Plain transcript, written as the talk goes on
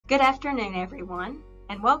Good afternoon, everyone,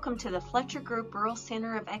 and welcome to the Fletcher Group Rural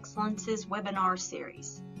Center of Excellence's webinar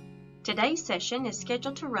series. Today's session is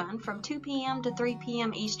scheduled to run from 2 p.m. to 3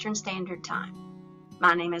 p.m. Eastern Standard Time.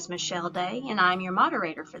 My name is Michelle Day, and I'm your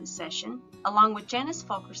moderator for the session, along with Janice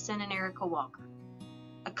Fulkerson and Erica Walker.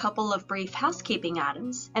 A couple of brief housekeeping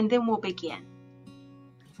items, and then we'll begin.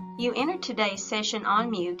 You entered today's session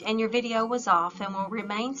on mute, and your video was off and will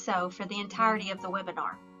remain so for the entirety of the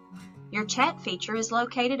webinar. Your chat feature is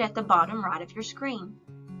located at the bottom right of your screen.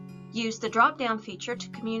 Use the drop-down feature to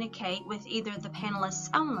communicate with either the panelists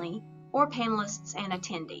only or panelists and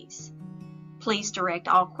attendees. Please direct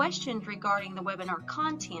all questions regarding the webinar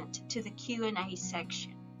content to the Q&A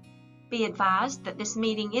section. Be advised that this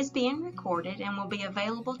meeting is being recorded and will be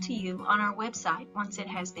available to you on our website once it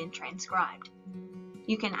has been transcribed.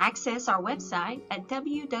 You can access our website at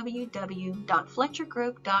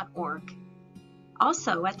www.fletchergroup.org.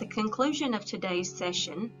 Also, at the conclusion of today's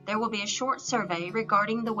session, there will be a short survey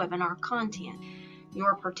regarding the webinar content.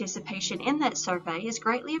 Your participation in that survey is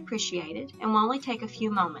greatly appreciated and will only take a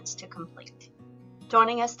few moments to complete.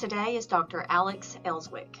 Joining us today is Dr. Alex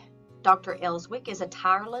Elswick. Dr. Elswick is a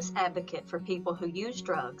tireless advocate for people who use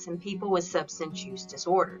drugs and people with substance use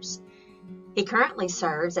disorders. He currently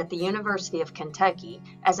serves at the University of Kentucky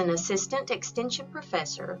as an assistant extension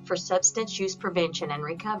professor for substance use prevention and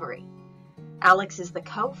recovery. Alex is the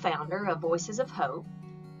co-founder of Voices of Hope,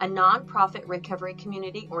 a non-profit recovery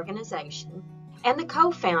community organization, and the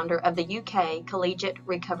co-founder of the UK Collegiate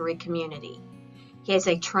Recovery Community. He is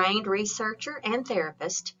a trained researcher and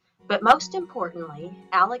therapist, but most importantly,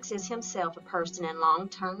 Alex is himself a person in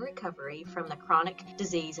long-term recovery from the chronic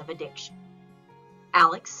disease of addiction.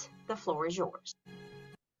 Alex, the floor is yours.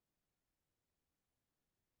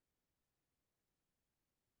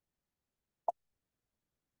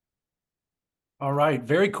 All right,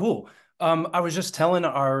 very cool. I was just telling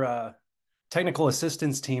our technical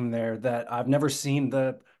assistance team there that I've never seen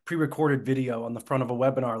the pre-recorded video on the front of a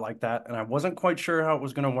webinar like that, and I wasn't quite sure how it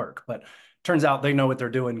was going to work, but turns out they know what they're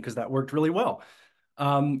doing because that worked really well.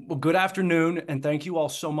 Well, good afternoon, and thank you all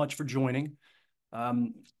so much for joining. My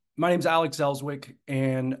name's Alex Elswick,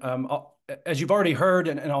 and as you've already heard,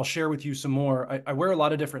 and I'll share with you some more, I wear a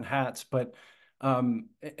lot of different hats, but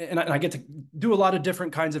and I get to do a lot of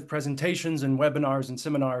different kinds of presentations and webinars and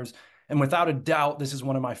seminars. And without a doubt, this is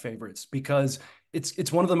one of my favorites because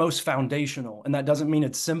it's one of the most foundational. And that doesn't mean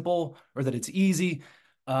it's simple or that it's easy,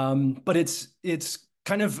 but it's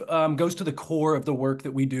kind of goes to the core of the work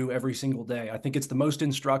that we do every single day. I think it's the most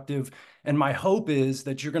instructive. And my hope is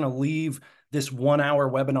that you're going to leave this 1 hour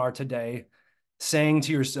webinar today saying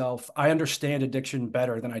to yourself, I understand addiction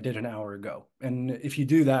better than I did an hour ago. And if you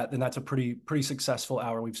do that, then that's a pretty successful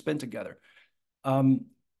hour we've spent together. I'm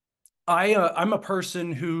a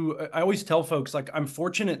person who, I always tell folks, like, I'm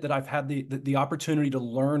fortunate that I've had the opportunity to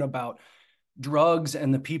learn about drugs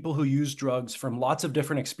and the people who use drugs from lots of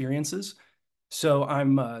different experiences. So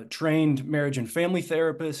I'm a trained marriage and family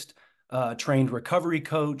therapist, a trained recovery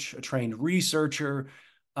coach, a trained researcher,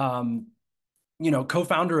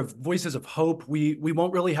 co-founder of Voices of Hope. We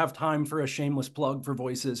won't really have time for a shameless plug for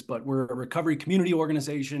Voices, but we're a recovery community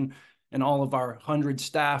organization, and all of our 100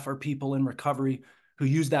 staff are people in recovery who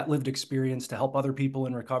use that lived experience to help other people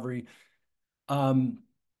in recovery. And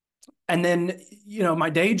then, my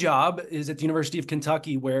day job is at the University of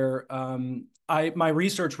Kentucky, where my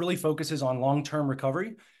research really focuses on long-term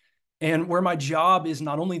recovery, and where my job is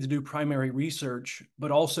not only to do primary research, but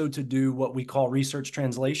also to do what we call research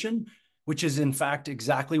translation, which is in fact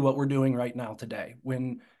exactly what we're doing right now today.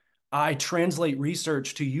 When I translate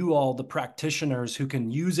research to you all, the practitioners who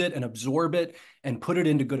can use it and absorb it and put it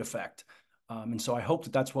into good effect. And so I hope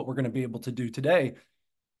that that's what we're going to be able to do today.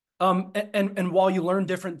 And while you learn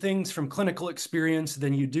different things from clinical experience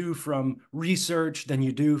than you do from research, than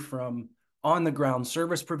you do from on-the-ground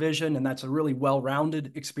service provision, and that's a really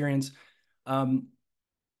well-rounded experience,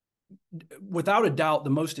 without a doubt,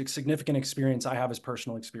 the most significant experience I have is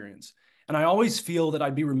personal experience. And I always feel that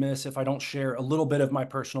I'd be remiss if I don't share a little bit of my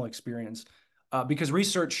personal experience, because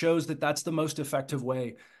research shows that that's the most effective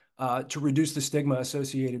way to reduce the stigma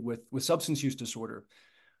associated with substance use disorder.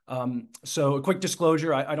 So a quick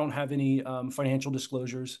disclosure, I don't have any financial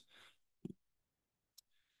disclosures.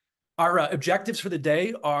 Our objectives for the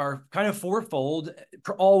day are kind of fourfold.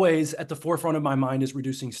 Always at the forefront of my mind is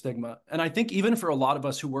reducing stigma. And I think even for a lot of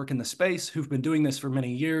us who work in the space, who've been doing this for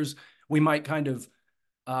many years, we might kind of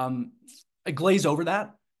glaze over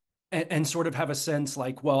that and sort of have a sense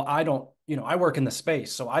like, well, I work in the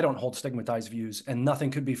space, so I don't hold stigmatized views, and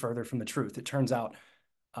nothing could be further from the truth. It turns out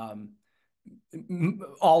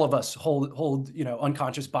all of us hold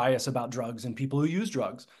unconscious bias about drugs and people who use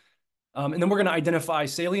drugs. And then we're going to identify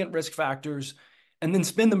salient risk factors and then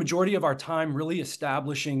spend the majority of our time really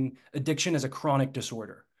establishing addiction as a chronic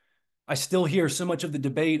disorder. I still hear so much of the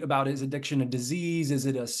debate about, is addiction a disease? Is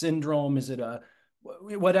it a syndrome? Is it a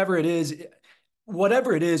whatever it is?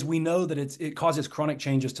 Whatever it is, we know that it causes chronic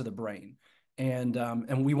changes to the brain.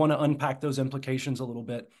 And we want to unpack those implications a little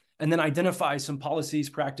bit and then identify some policies,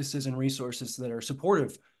 practices, and resources that are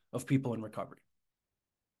supportive of people in recovery.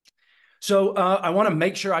 So I want to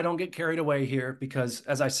make sure I don't get carried away here because,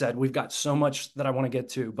 as I said, we've got so much that I want to get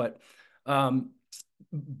to. But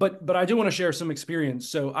I do want to share some experience.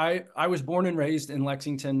 So I was born and raised in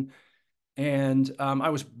Lexington, and I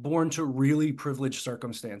was born to really privileged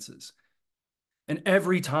circumstances. And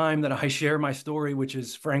every time that I share my story, which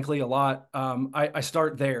is frankly a lot, I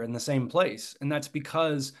start there in the same place. And that's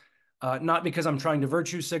because not because I'm trying to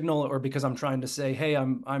virtue signal or because I'm trying to say, hey,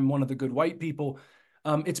 I'm one of the good white people.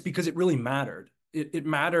 It's because it really mattered. It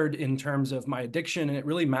mattered in terms of my addiction, and it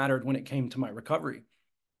really mattered when it came to my recovery.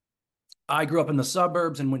 I grew up in the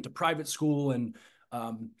suburbs and went to private school, and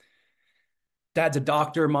dad's a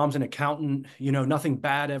doctor, mom's an accountant. Nothing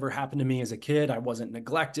bad ever happened to me as a kid. I wasn't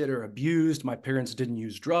neglected or abused. My parents didn't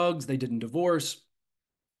use drugs. They didn't divorce.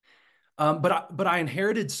 But I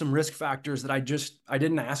inherited some risk factors that I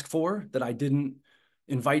didn't ask for, that I didn't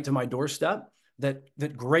invite to my doorstep,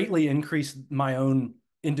 that greatly increased my own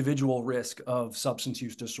individual risk of substance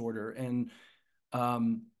use disorder. And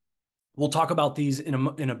we'll talk about these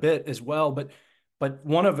in a bit as well. But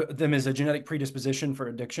one of them is a genetic predisposition for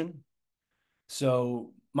addiction.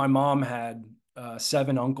 So my mom had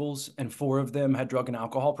 7 uncles, and 4 of them had drug and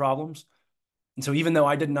alcohol problems. And so even though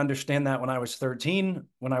I didn't understand that when I was 13,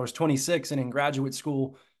 when I was 26 and in graduate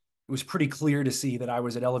school, it was pretty clear to see that I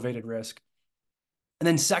was at elevated risk. And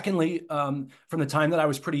then secondly, from the time that I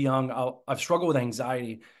was pretty young, I've struggled with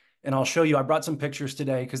anxiety. And I'll show you, I brought some pictures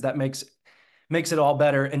today because that makes it all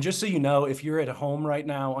better. And just so you know, if you're at home right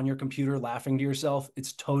now on your computer laughing to yourself,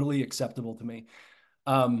 it's totally acceptable to me.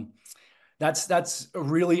 That's a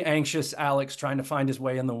really anxious Alex trying to find his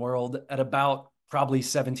way in the world at about probably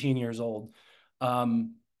 17 years old. I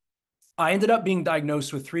ended up being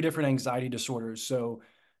diagnosed with 3 different anxiety disorders. So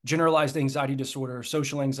generalized anxiety disorder,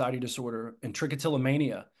 social anxiety disorder, and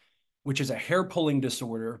trichotillomania, which is a hair pulling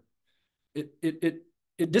disorder. It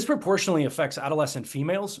disproportionately affects adolescent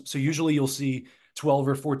females. So usually you'll see 12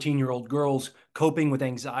 or 14-year-old girls coping with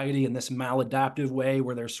anxiety in this maladaptive way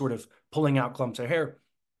where they're sort of pulling out clumps of hair.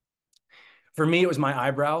 For me, it was my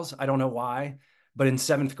eyebrows. I don't know why, but in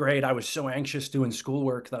 7th grade, I was so anxious doing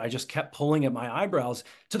schoolwork that I just kept pulling at my eyebrows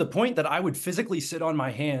to the point that I would physically sit on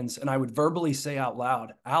my hands and I would verbally say out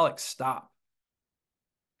loud, Alex, stop.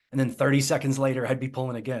 And then 30 seconds later, I'd be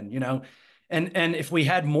pulling again, And if we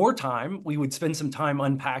had more time, we would spend some time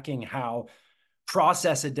unpacking how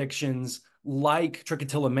process addictions like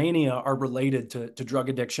trichotillomania are related to drug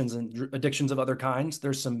addictions and addictions of other kinds.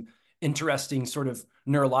 There's some interesting sort of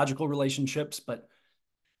neurological relationships, but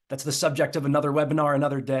that's the subject of another webinar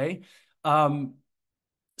another day.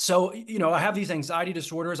 So, I have these anxiety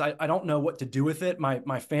disorders. I don't know what to do with it.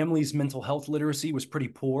 My family's mental health literacy was pretty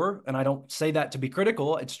poor, and I don't say that to be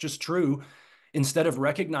critical. It's just true. Instead of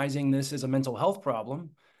recognizing this as a mental health problem,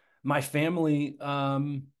 my family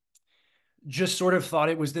just sort of thought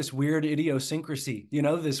it was this weird idiosyncrasy,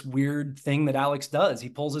 this weird thing that Alex does. He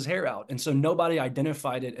pulls his hair out. And so nobody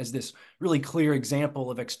identified it as this really clear example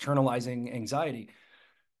of externalizing anxiety.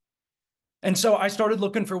 And so I started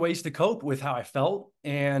looking for ways to cope with how I felt.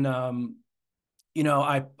 And,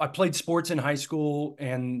 I played sports in high school.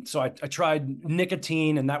 And so I tried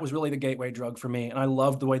nicotine, and that was really the gateway drug for me. And I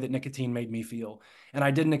loved the way that nicotine made me feel. And I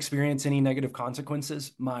didn't experience any negative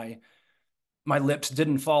consequences. My lips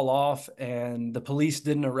didn't fall off, and the police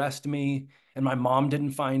didn't arrest me, and my mom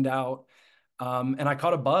didn't find out. And I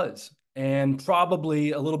caught a buzz, and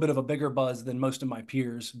probably a little bit of a bigger buzz than most of my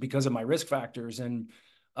peers because of my risk factors. And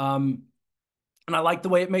I liked the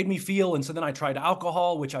way it made me feel. And so then I tried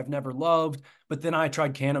alcohol, which I've never loved, but then I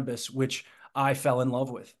tried cannabis, which I fell in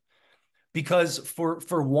love with. Because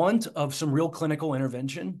for want of some real clinical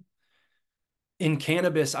intervention, in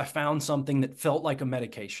cannabis, I found something that felt like a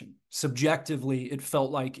medication. Subjectively, it felt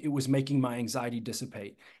like it was making my anxiety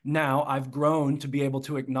dissipate. Now I've grown to be able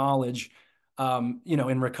to acknowledge,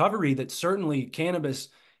 in recovery, that certainly cannabis,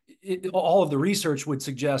 all of the research would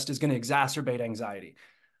suggest, is going to exacerbate anxiety.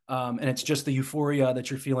 And it's just the euphoria that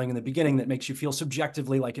you're feeling in the beginning that makes you feel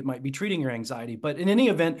subjectively like it might be treating your anxiety. But in any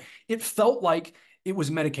event, it felt like it was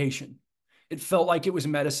medication. It felt like it was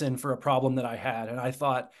medicine for a problem that I had. And I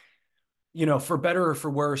thought, for better or for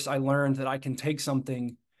worse, I learned that I can take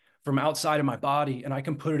something from outside of my body and I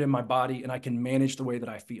can put it in my body and I can manage the way that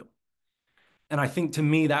I feel. And I think to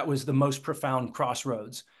me, that was the most profound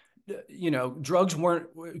crossroads.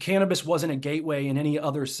 Cannabis wasn't a gateway in any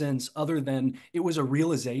other sense other than it was a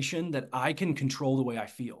realization that I can control the way I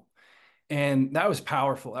feel. And that was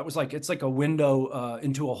powerful. It's like a window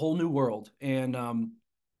into a whole new world. And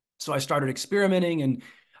so I started experimenting and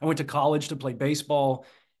I went to college to play baseball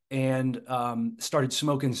and started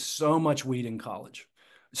smoking so much weed in college,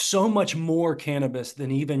 so much more cannabis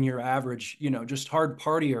than even your average, just hard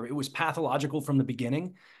partier. It was pathological from the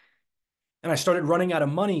beginning. And I started running out of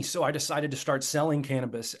money. So I decided to start selling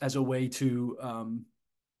cannabis as a way to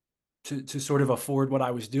sort of afford what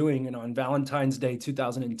I was doing. And on Valentine's Day,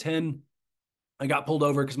 2010, I got pulled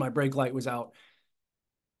over because my brake light was out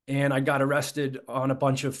and I got arrested on a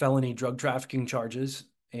bunch of felony drug trafficking charges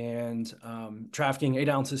and trafficking 8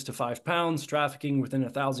 ounces to 5 pounds, trafficking within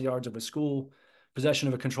 1,000 yards of a school, possession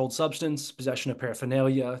of a controlled substance, possession of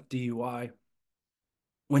paraphernalia, DUI.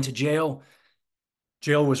 Went to jail.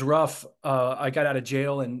 Jail was rough. I got out of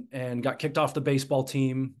jail and got kicked off the baseball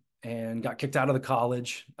team and got kicked out of the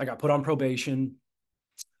college. I got put on probation.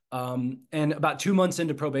 And about 2 months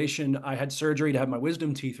into probation, I had surgery to have my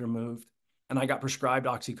wisdom teeth removed, and I got prescribed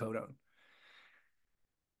oxycodone.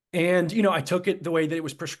 And, I took it the way that it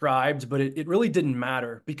was prescribed, but it really didn't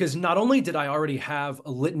matter because not only did I already have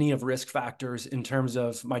a litany of risk factors in terms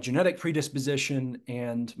of my genetic predisposition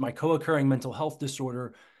and my co-occurring mental health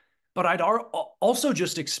disorder, but I'd also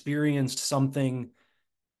just experienced something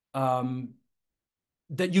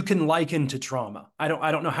that you can liken to trauma. I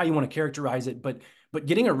don't know how you want to characterize it, but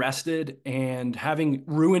getting arrested and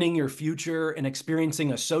ruining your future and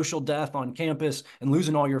experiencing a social death on campus and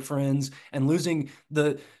losing all your friends and losing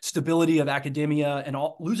the stability of academia and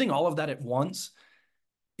losing all of that at once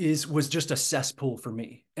was just a cesspool for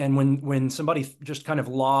me. And when somebody just kind of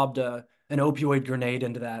lobbed an opioid grenade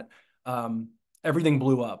into that, everything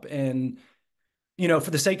blew up. And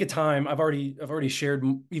for the sake of time, I've already shared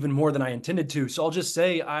even more than I intended to. So I'll just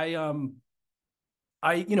say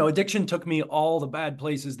addiction took me all the bad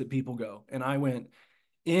places that people go. And I went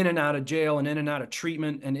in and out of jail and in and out of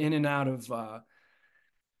treatment and in and out of treatment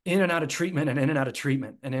and in and out of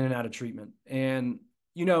treatment and in and out of treatment. And,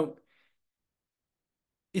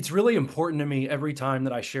 it's really important to me every time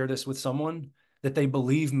that I share this with someone that they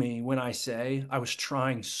believe me when I say I was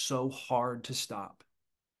trying so hard to stop.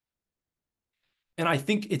 And I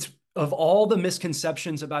think it's of all the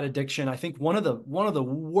misconceptions about addiction, I think one of the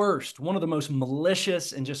worst, one of the most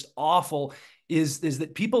malicious and just awful is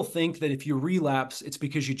that people think that if you relapse, it's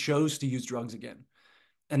because you chose to use drugs again.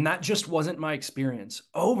 And that just wasn't my experience.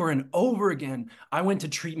 Over and over again, I went to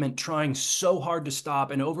treatment trying so hard to stop.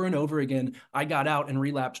 And over again, I got out and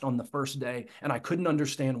relapsed on the first day. And I couldn't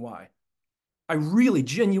understand why. I really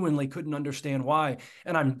genuinely couldn't understand why.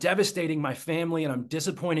 And I'm devastating my family and I'm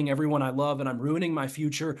disappointing everyone I love and I'm ruining my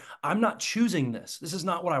future. I'm not choosing this. This is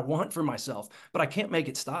not what I want for myself, but I can't make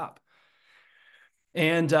it stop.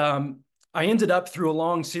 And I ended up through a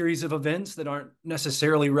long series of events that aren't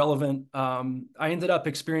necessarily relevant. I ended up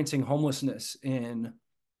experiencing homelessness in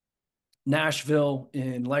Nashville,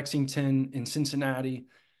 in Lexington, in Cincinnati,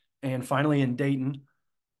 and finally in Dayton.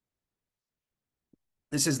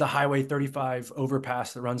 This is the Highway 35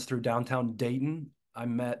 overpass that runs through downtown Dayton. I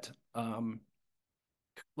met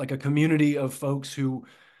like a community of folks who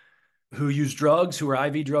use drugs, who are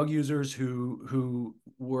IV drug users, who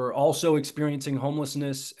were also experiencing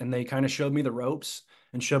homelessness, and they kind of showed me the ropes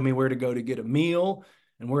and showed me where to go to get a meal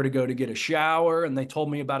and where to go to get a shower. And they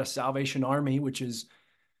told me about a Salvation Army, which is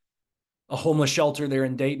a homeless shelter there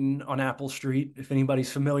in Dayton on Apple Street, if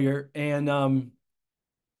anybody's familiar. And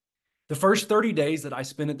the first 30 days that I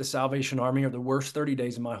spent at the Salvation Army are the worst 30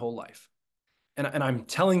 days of my whole life. And I'm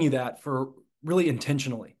telling you that for really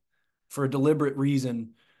intentionally, for a deliberate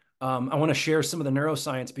reason. I want to share some of the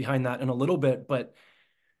neuroscience behind that in a little bit, but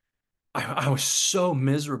I was so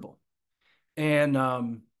miserable.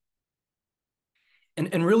 And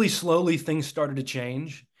really slowly things started to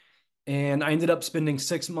change. And I ended up spending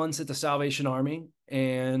 6 months at the Salvation Army.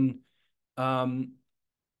 And let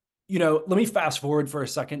me fast forward for a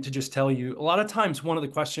second to just tell you, a lot of times one of the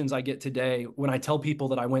questions I get today when I tell people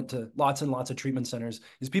that I went to lots and lots of treatment centers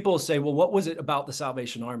is people will say, well, what was it about the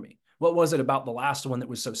Salvation Army? What was it about the last one that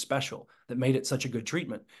was so special that made it such a good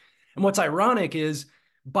treatment? And what's ironic is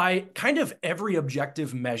by kind of every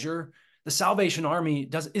objective measure, the Salvation Army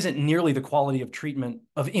isn't nearly the quality of treatment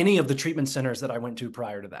of any of the treatment centers that I went to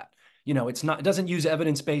prior to that. It doesn't use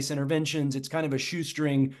evidence-based interventions. It's kind of a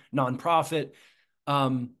shoestring nonprofit.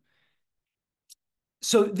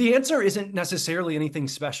 So the answer isn't necessarily anything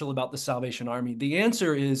special about the Salvation Army. The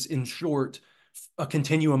answer is, in short, a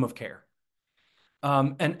continuum of care.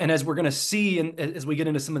 And as we're going to see, and as we get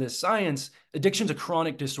into some of this science, addiction's a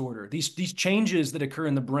chronic disorder. These changes that occur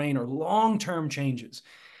in the brain are long-term changes.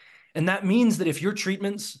 And that means that if your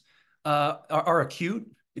treatments are acute,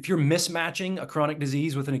 if you're mismatching a chronic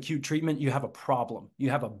disease with an acute treatment, you have a problem.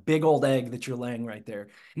 You have a big old egg that you're laying right there.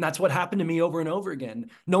 And that's what happened to me over and over again.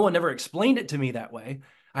 No one ever explained it to me that way.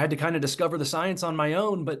 I had to kind of discover the science on my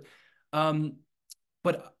own. Um,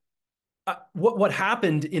 but what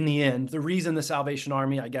happened in the end, the reason the Salvation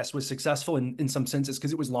Army, I guess, was successful in some senses,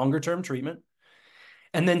 because it was longer term treatment.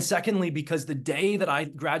 And then secondly, because the day that I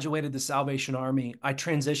graduated the Salvation Army, I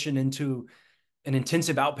transitioned into an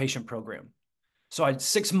intensive outpatient program. So I had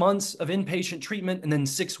 6 months of inpatient treatment and then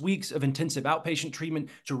 6 weeks of intensive outpatient treatment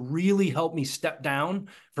to really help me step down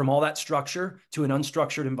from all that structure to an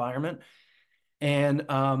unstructured environment. And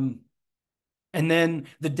then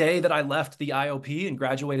the day that I left the IOP and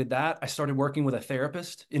graduated that, I started working with a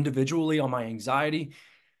therapist individually on my anxiety.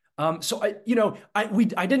 So I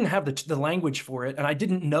didn't have the language for it, and I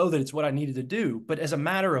didn't know that it's what I needed to do. But as a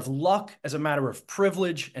matter of luck, as a matter of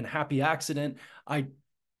privilege and happy accident, I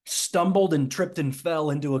stumbled and tripped and fell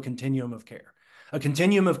into a continuum of care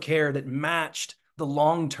that matched the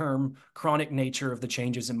long-term chronic nature of the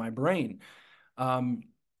changes in my brain.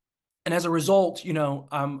 And as a result,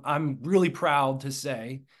 I'm really proud to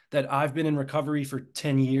say that I've been in recovery for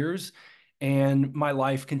 10 years and my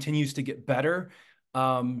life continues to get better.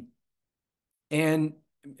 And and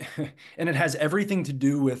it has everything to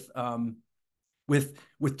do with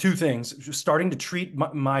two things: starting to treat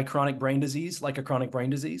my chronic brain disease like a chronic brain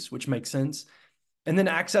disease, which makes sense, and then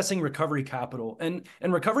accessing recovery capital. And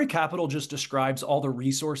recovery capital just describes all the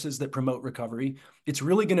resources that promote recovery. It's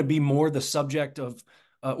really going to be more the subject of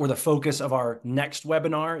or the focus of our next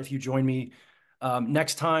webinar if you join me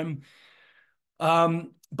next time.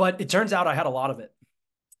 But it turns out I had a lot of it.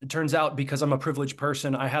 It turns out, because I'm a privileged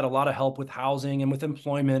person, I had a lot of help with housing and with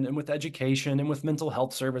employment and with education and with mental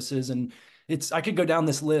health services. And I could go down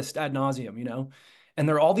this list ad nauseum. And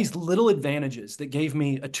there are all these little advantages that gave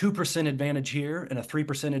me a 2% advantage here and a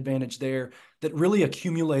 3% advantage there that really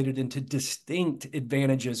accumulated into distinct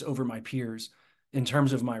advantages over my peers in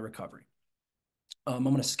terms of my recovery. I'm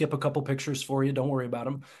going to skip a couple pictures for you. Don't worry about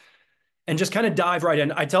them. And just kind of dive right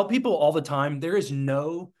in. I tell people all the time, there is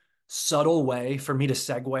no subtle way for me to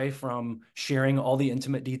segue from sharing all the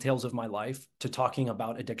intimate details of my life to talking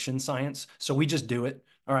about addiction science. So we just do it.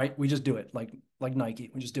 All right. We just do it like Nike.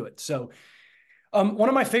 We just do it. So one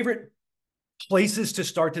of my favorite places to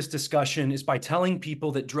start this discussion is by telling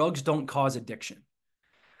people that drugs don't cause addiction.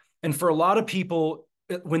 And for a lot of people,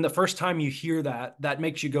 when the first time you hear that, that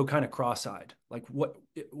makes you go kind of cross-eyed. Like, what?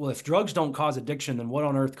 Well, if drugs don't cause addiction, then what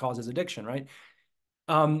on earth causes addiction, right?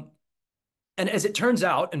 And as it turns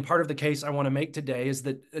out, and part of the case I want to make today is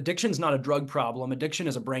that addiction is not a drug problem. Addiction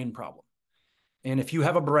is a brain problem. And if you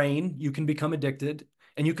have a brain, you can become addicted,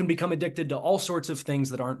 and you can become addicted to all sorts of things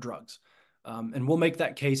that aren't drugs. And we'll make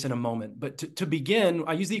that case in a moment. But to begin,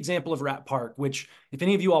 I use the example of Rat Park, which, if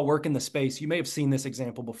any of you all work in the space, you may have seen this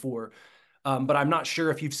example before. But I'm not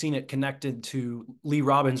sure if you've seen it connected to Lee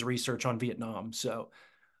Robbins' research on Vietnam. So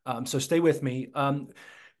stay with me.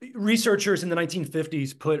 Researchers in the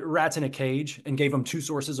 1950s put rats in a cage and gave them two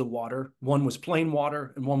sources of water. One was plain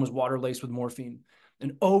water and one was water laced with morphine.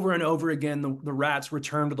 And over again, the rats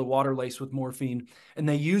return to the water laced with morphine, and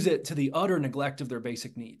they use it to the utter neglect of their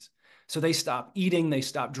basic needs. So they stop eating, they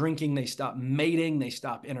stop drinking, they stop mating, they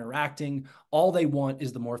stop interacting. All they want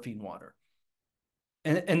is the morphine water.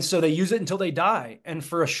 And so they use it until they die. And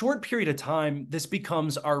for a short period of time, this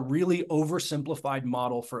becomes our really oversimplified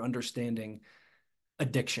model for understanding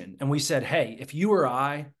addiction. And we said, hey, if you or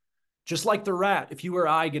I, just like the rat, if you or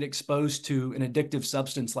I get exposed to an addictive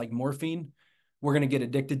substance like morphine, we're going to get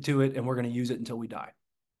addicted to it and we're going to use it until we die.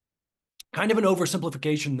 Kind of an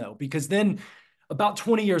oversimplification, though, because then about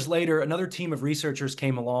 20 years later, another team of researchers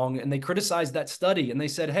came along and they criticized that study. And they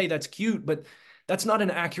said, hey, that's cute, but that's not an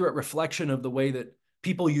accurate reflection of the way that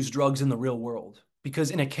people use drugs in the real world. Because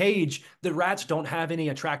in a cage, the rats don't have any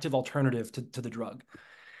attractive alternative to the drug.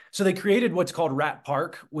 So they created what's called Rat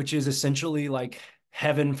Park, which is essentially like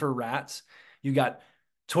heaven for rats. You got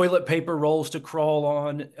toilet paper rolls to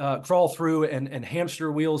crawl through, and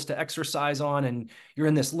hamster wheels to exercise on. And you're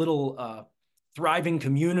in this little thriving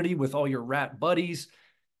community with all your rat buddies.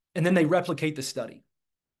 And then they replicate the study.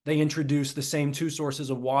 They introduce the same two sources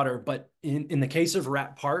of water, but in the case of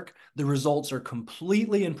Rat Park, the results are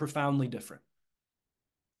completely and profoundly different.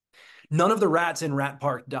 None of the rats in Rat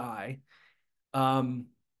Park die. And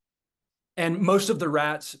And most of the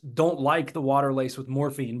rats don't like the water laced with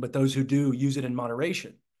morphine, but those who do use it in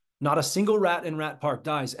moderation. Not a single rat in Rat Park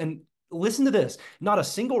dies. And listen to this, not a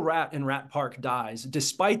single rat in Rat Park dies,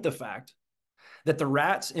 despite the fact that the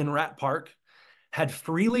rats in Rat Park had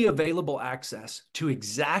freely available access to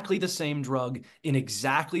exactly the same drug in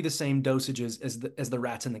exactly the same dosages as the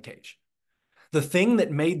rats in the cage. The thing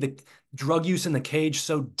that made the drug use in the cage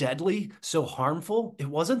so deadly, so harmful, it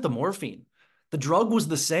wasn't the morphine. The drug was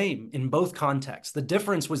the same in both contexts. The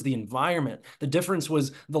difference was the environment. The difference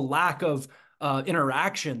was the lack of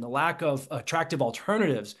interaction, the lack of attractive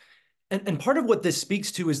alternatives. And part of what this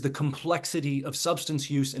speaks to is the complexity of substance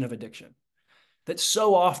use and of addiction. That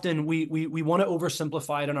so often we want to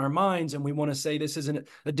oversimplify it in our minds, and we want to say this isn't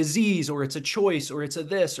a disease, or it's a choice, or it's a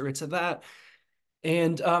this, or it's a that.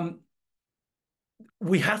 And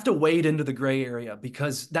we have to wade into the gray area,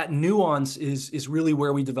 because that nuance is really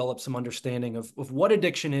where we develop some understanding of what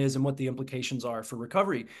addiction is and what the implications are for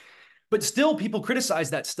recovery. But still, people criticize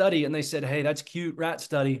that study and they said, hey, that's cute rat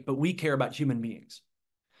study, but we care about human beings.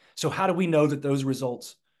 So how do we know that those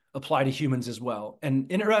results apply to humans as well?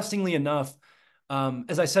 And interestingly enough,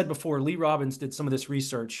 as I said before, Lee Robbins did some of this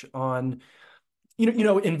research on,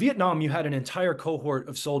 in Vietnam, you had an entire cohort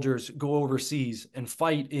of soldiers go overseas and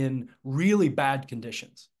fight in really bad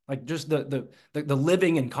conditions. Like, just the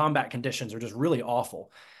living and combat conditions are just really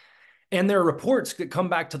awful. And there are reports that come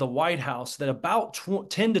back to the White House that about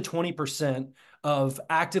 10 to 20% of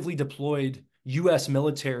actively deployed US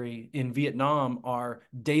military in Vietnam are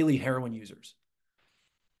daily heroin users.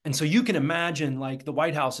 And so you can imagine, like, the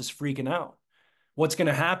White House is freaking out. What's going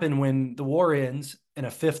to happen when the war ends and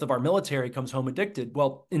a fifth of our military comes home addicted?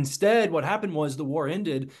 Well, instead, what happened was the war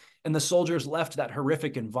ended and the soldiers left that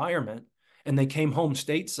horrific environment and they came home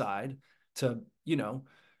stateside to,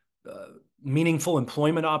 uh, meaningful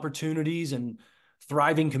employment opportunities and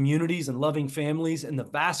thriving communities and loving families. And the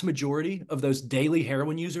vast majority of those daily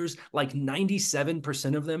heroin users, like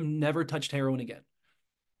 97% of them, never touched heroin again.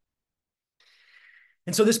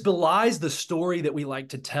 And so this belies the story that we like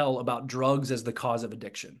to tell about drugs as the cause of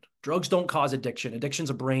addiction. Drugs don't cause addiction. Addiction's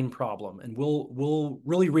a brain problem, and we'll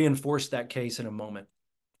really reinforce that case in a moment.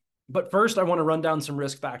 But first, I want to run down some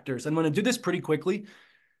risk factors. I'm going to do this pretty quickly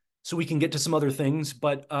so we can get to some other things.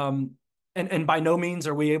 But and by no means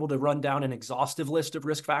are we able to run down an exhaustive list of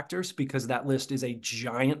risk factors, because that list is a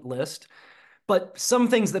giant list. But some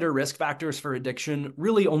things that are risk factors for addiction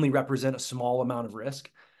really only represent a small amount of risk.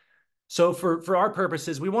 So for our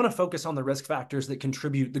purposes, we want to focus on the risk factors that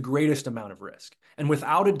contribute the greatest amount of risk. And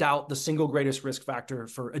without a doubt, the single greatest risk factor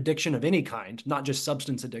for addiction of any kind, not just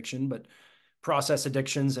substance addiction, but process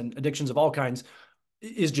addictions and addictions of all kinds,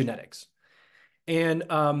 is genetics. And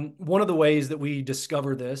one of the ways that we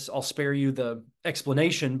discover this, I'll spare you the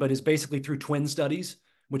explanation, but is basically through twin studies,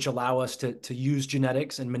 which allow us to use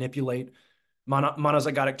genetics and manipulate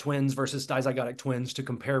monozygotic twins versus dizygotic twins to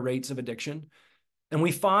compare rates of addiction. And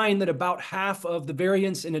we find that about half of the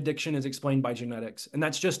variance in addiction is explained by genetics. And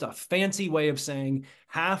that's just a fancy way of saying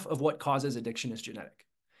half of what causes addiction is genetic.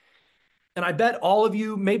 And I bet all of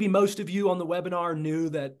you, maybe most of you on the webinar, knew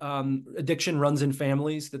that addiction runs in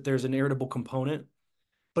families, that there's an heritable component.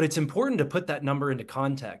 But it's important to put that number into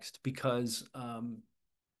context, because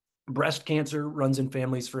breast cancer runs in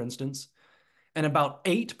families, for instance. And about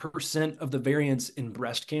 8% of the variance in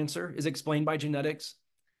breast cancer is explained by genetics.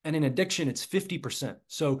 And in addiction, it's 50%.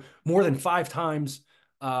 So more than 5 times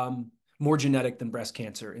more genetic than breast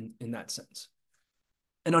cancer in that sense.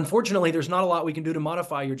 And unfortunately, there's not a lot we can do to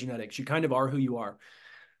modify your genetics. You kind of are who you are.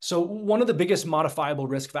 So one of the biggest modifiable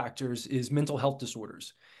risk factors is mental health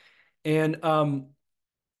disorders. And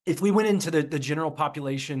if we went into the general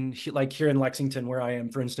population, like here in Lexington, where I am,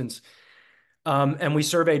 for instance, and we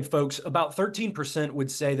surveyed folks, about 13% would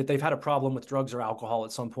say that they've had a problem with drugs or alcohol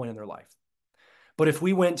at some point in their life. But if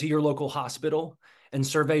we went to your local hospital and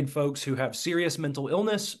surveyed folks who have serious mental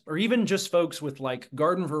illness, or even just folks with like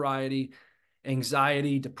garden variety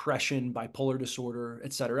anxiety, depression, bipolar disorder,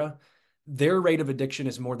 etc., their rate of addiction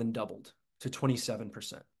is more than doubled to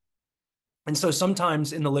 27%. And so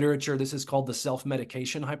sometimes in the literature, this is called the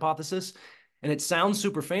self-medication hypothesis. And it sounds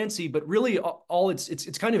super fancy, but really all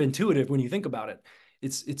it's kind of intuitive when you think about it.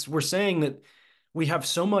 We're saying that we have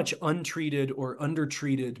so much untreated or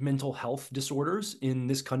undertreated mental health disorders in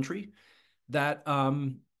this country that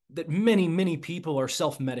that many people are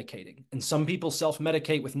self-medicating. And some people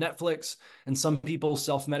self-medicate with Netflix, and some people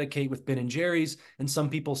self-medicate with Ben and Jerry's, and some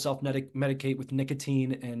people self-medicate with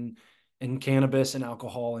nicotine and cannabis and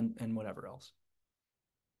alcohol and whatever else.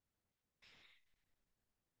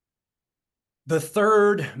 The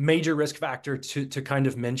third major risk factor to kind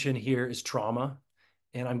of mention here is trauma.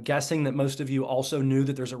 And I'm guessing that most of you also knew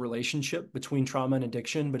that there's a relationship between trauma and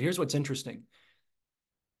addiction. But here's what's interesting.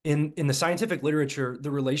 In the scientific literature, the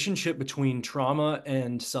relationship between trauma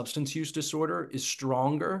and substance use disorder is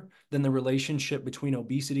stronger than the relationship between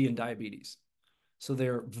obesity and diabetes. So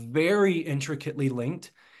they're very intricately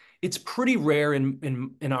linked. It's pretty rare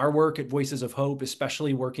in our work at Voices of Hope,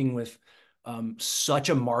 especially working with such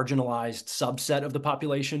a marginalized subset of the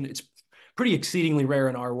population. It's pretty exceedingly rare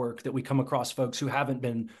in our work that we come across folks who haven't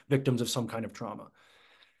been victims of some kind of trauma.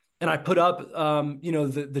 And I put up,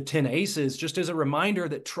 the 10 ACEs just as a reminder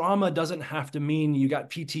that trauma doesn't have to mean you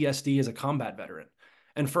got PTSD as a combat veteran.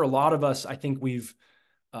 And for a lot of us, I think we've,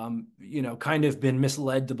 kind of been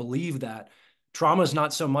misled to believe that trauma is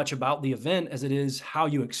not so much about the event as it is how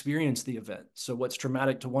you experience the event. So what's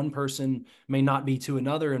traumatic to one person may not be to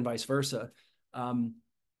another, and vice versa.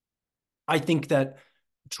 I think that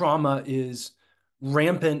trauma is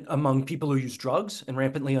rampant among people who use drugs and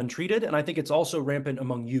rampantly untreated. And I think it's also rampant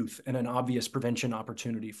among youth and an obvious prevention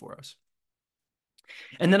opportunity for us.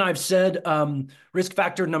 And then I've said risk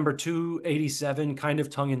factor number 287, kind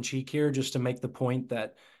of tongue in cheek here, just to make the point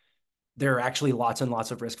that there are actually lots and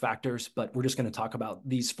lots of risk factors, but we're just going to talk about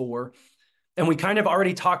these four. And we kind of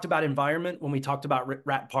already talked about environment when we talked about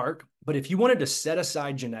Rat Park. But if you wanted to set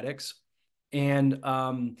aside genetics, and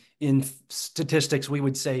in statistics, we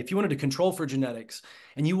would say if you wanted to control for genetics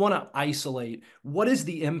and you want to isolate, what is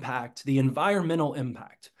the impact, the environmental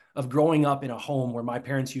impact of growing up in a home where my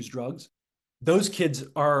parents use drugs? Those kids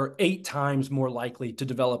are 8 times more likely to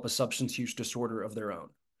develop a substance use disorder of their own.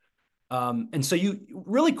 And so you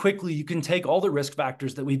really quickly, you can take all the risk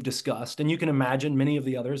factors that we've discussed, and you can imagine many of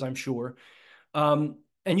the others, I'm sure.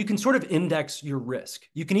 And you can sort of index your risk.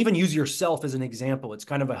 You can even use yourself as an example. It's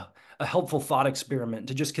kind of a helpful thought experiment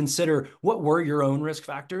to just consider what were your own risk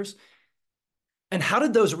factors and how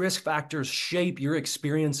did those risk factors shape your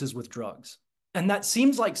experiences with drugs? And that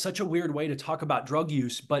seems like such a weird way to talk about drug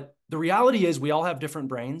use, but the reality is we all have different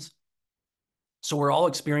brains. So we're all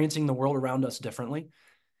experiencing the world around us differently.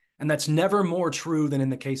 And that's never more true than in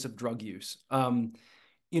the case of drug use.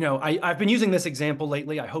 I've been using this example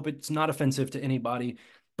lately. I hope it's not offensive to anybody.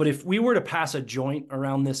 But if we were to pass a joint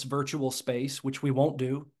around this virtual space, which we won't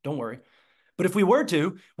do, don't worry. But if we were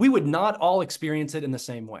to, we would not all experience it in the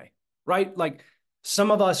same way, right? Like some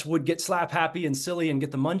of us would get slap happy and silly and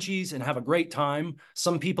get the munchies and have a great time.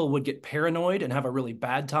 Some people would get paranoid and have a really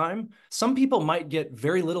bad time. Some people might get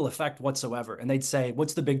very little effect whatsoever. And they'd say,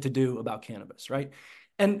 what's the big to do about cannabis, right?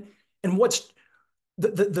 And what's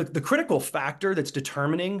the critical factor that's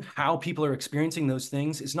determining how people are experiencing those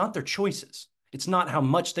things is not their choices. It's not how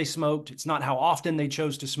much they smoked. It's not how often they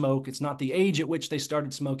chose to smoke. It's not the age at which they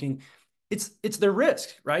started smoking. It's their risk,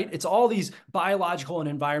 right? It's all these biological and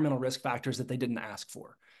environmental risk factors that they didn't ask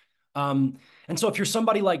for. And so if you're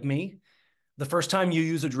somebody like me, the first time you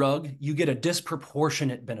use a drug, you get a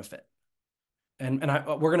disproportionate benefit. And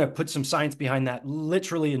we're going to put some science behind that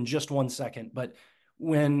literally in just 1 second. But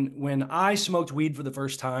when I smoked weed for the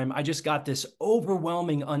first time, I just got this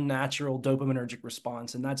overwhelming, unnatural dopaminergic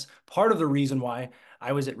response. And that's part of the reason why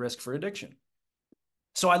I was at risk for addiction.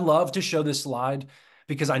 So I love to show this slide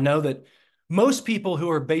because I know that most people who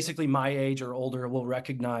are basically my age or older will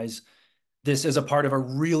recognize this as a part of a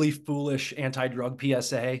really foolish anti-drug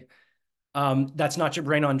PSA. That's not your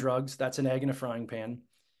brain on drugs. That's an egg in a frying pan.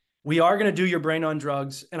 We are going to do your brain on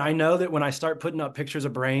drugs. And I know that when I start putting up pictures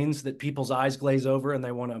of brains that people's eyes glaze over and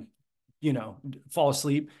they want to, fall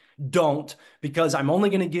asleep. Don't, because I'm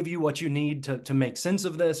only going to give you what you need to make sense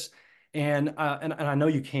of this. And I know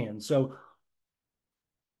you can. So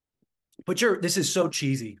this is so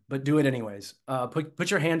cheesy, but do it anyways.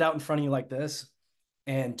 Put your hand out in front of you like this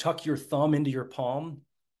and tuck your thumb into your palm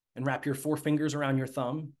and wrap your 4 fingers around your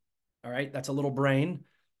thumb. All right. That's a little brain.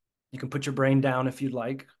 You can put your brain down if you'd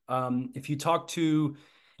like. If you talk to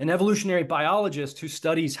an evolutionary biologist who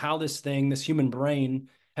studies how this human brain,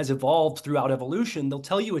 has evolved throughout evolution, they'll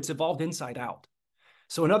tell you it's evolved inside out.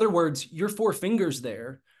 So in other words, your 4 fingers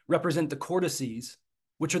there represent the cortices,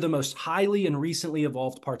 which are the most highly and recently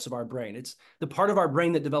evolved parts of our brain. It's the part of our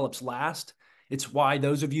brain that develops last. It's why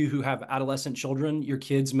those of you who have adolescent children, your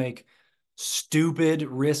kids make stupid,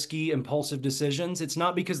 risky, impulsive decisions. It's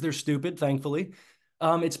not because they're stupid, thankfully.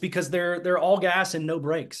 It's because they're all gas and no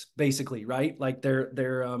brakes, basically, right? Like they're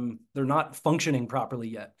not functioning properly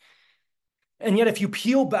yet. And yet, if you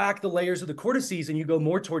peel back the layers of the cortices and you go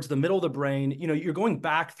more towards the middle of the brain, you're going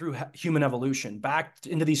back through human evolution, back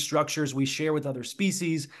into these structures we share with other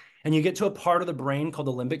species, and you get to a part of the brain called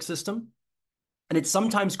the limbic system. And it's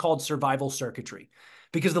sometimes called survival circuitry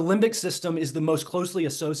because the limbic system is the most closely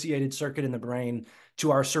associated circuit in the brain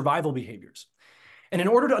to our survival behaviors. And in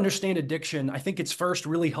order to understand addiction, I think it's first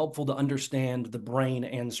really helpful to understand the brain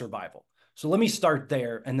and survival. So let me start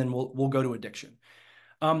there, and then we'll go to addiction.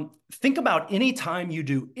 Think about any time you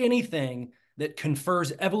do anything that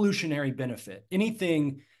confers evolutionary benefit,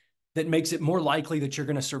 anything that makes it more likely that you're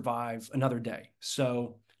going to survive another day.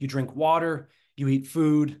 So you drink water, you eat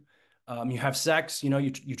food, you have sex,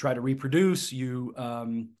 you try to reproduce, you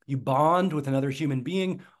bond with another human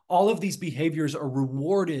being. All of these behaviors are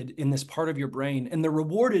rewarded in this part of your brain, and they're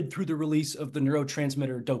rewarded through the release of the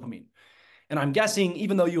neurotransmitter dopamine. And I'm guessing,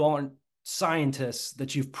 even though you all aren't scientists,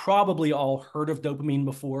 that you've probably all heard of dopamine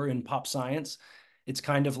before in pop science. It's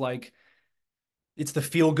kind of like it's the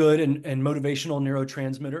feel good and motivational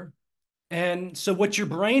neurotransmitter. And so what your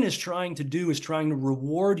brain is trying to do is trying to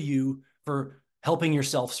reward you for helping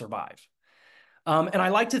yourself survive. And I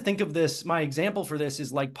like to think of this, my example for this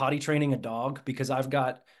is like potty training a dog, because I've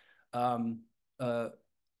got a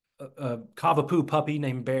Cavapoo puppy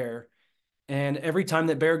named Bear. And every time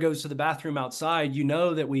that Bear goes to the bathroom outside,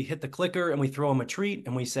 that we hit the clicker and we throw him a treat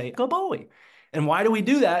and we say, "Go boy." And why do we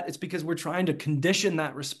do that? It's because we're trying to condition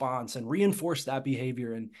that response and reinforce that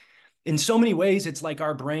behavior. And in so many ways, it's like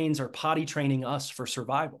our brains are potty training us for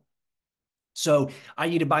survival. So I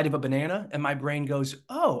eat a bite of a banana and my brain goes,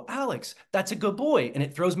 "Oh, Alex, that's a good boy." And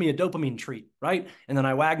it throws me a dopamine treat, right? And then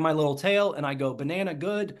I wag my little tail and I go, "Banana,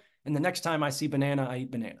 good." And the next time I see banana, I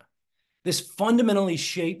eat banana. This fundamentally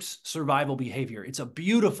shapes survival behavior. It's a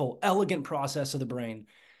beautiful, elegant process of the brain,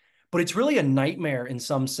 but it's really a nightmare in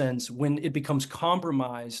some sense when it becomes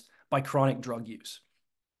compromised by chronic drug use.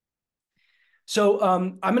 So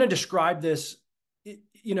I'm going to describe this,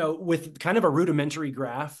 with kind of a rudimentary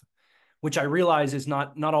graph, which I realize is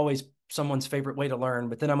not always someone's favorite way to learn,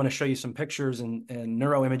 but then I'm going to show you some pictures and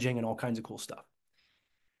neuroimaging and all kinds of cool stuff.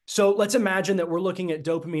 So let's imagine that we're looking at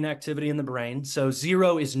dopamine activity in the brain. So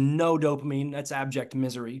 0 is no dopamine. That's abject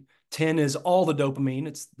misery. 10 is all the dopamine.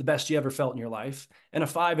 It's the best you ever felt in your life. And a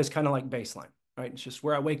 5 is kind of like baseline, right? It's just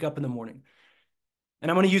where I wake up in the morning. And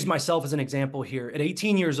I'm going to use myself as an example here. At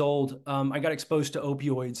 18 years old, I got exposed to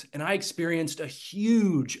opioids, and I experienced a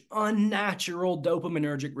huge, unnatural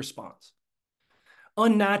dopaminergic response.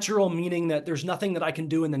 Unnatural meaning that there's nothing that I can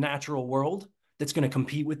do in the natural world that's going to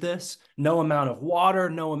compete with this. No amount of water,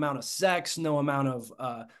 no amount of sex, no amount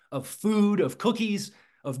of food, of cookies,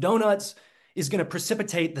 of donuts is going to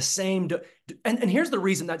precipitate the same. And here's the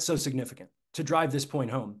reason that's so significant to drive this point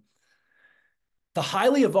home. The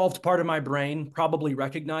highly evolved part of my brain probably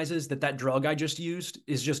recognizes that that drug I just used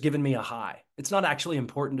is just giving me a high. It's not actually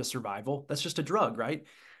important to survival. That's just a drug, right?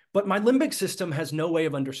 But my limbic system has no way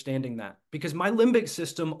of understanding that, because my limbic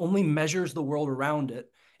system only measures the world around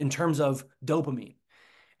it in terms of dopamine.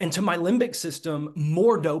 And to my limbic system,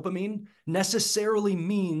 more dopamine necessarily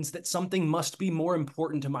means that something must be more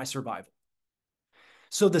important to my survival.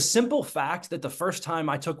 So the simple fact that the first time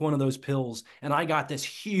I took one of those pills and I got this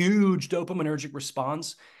huge dopaminergic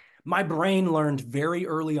response, my brain learned very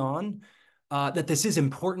early on that this is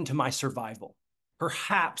important to my survival,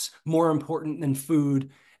 perhaps more important than food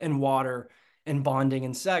and water and bonding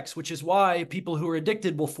and sex, which is why people who are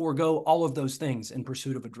addicted will forego all of those things in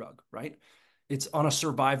pursuit of a drug, right? It's on a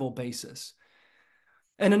survival basis.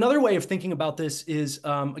 And another way of thinking about this is,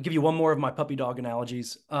 I'll give you one more of my puppy dog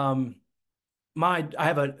analogies. I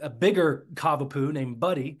have a bigger Cavapoo named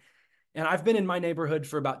Buddy, and I've been in my neighborhood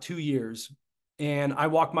for about 2 years, and I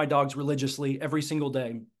walk my dogs religiously every single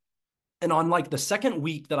day. And on like the second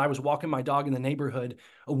week that I was walking my dog in the neighborhood,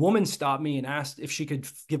 a woman stopped me and asked if she could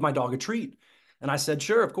give my dog a treat. And I said,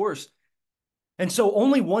 "Sure, of course." And so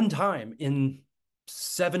only one time in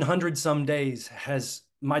 700 some days has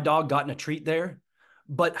my dog gotten a treat there.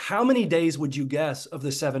 But how many days would you guess of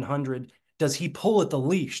the 700 does he pull at the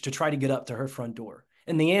leash to try to get up to her front door?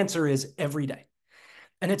 And the answer is every day.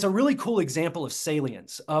 And it's a really cool example of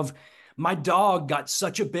salience, of my dog got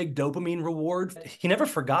such a big dopamine reward. He never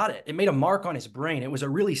forgot it. It made a mark on his brain. It was a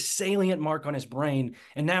really salient mark on his brain.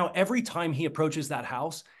 And now every time he approaches that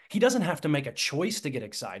house, he doesn't have to make a choice to get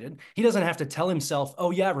excited. He doesn't have to tell himself,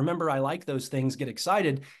 "Oh yeah, remember I like those things, get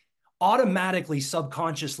excited." Automatically,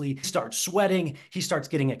 subconsciously, he starts sweating, he starts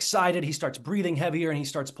getting excited, he starts breathing heavier, and he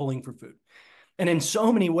starts pulling for food. And in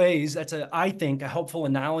so many ways, that's, I think, a helpful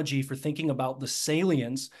analogy for thinking about the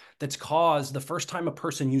salience that's caused the first time a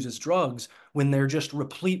person uses drugs when they're just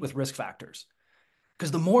replete with risk factors. Because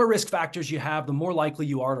the more risk factors you have, the more likely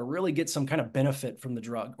you are to really get some kind of benefit from the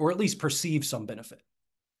drug, or at least perceive some benefit,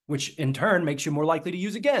 which in turn makes you more likely to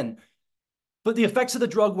use again. But the effects of the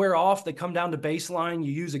drug wear off. They come down to baseline.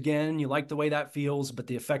 You use again. You like the way that feels, but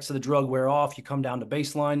the effects of the drug wear off. You come down to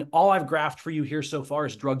baseline. All I've graphed for you here so far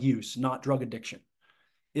is drug use, not drug addiction.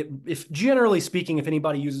 If generally speaking, if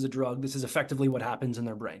anybody uses a drug, this is effectively what happens in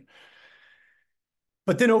their brain.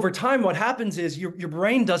 But then over time, what happens is your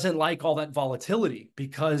brain doesn't like all that volatility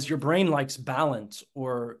because your brain likes balance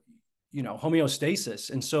or homeostasis.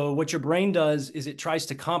 And so what your brain does is it tries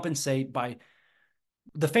to compensate by,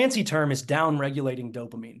 the fancy term is down regulating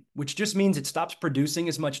dopamine, which just means it stops producing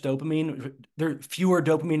as much dopamine. There fewer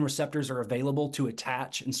dopamine receptors are available to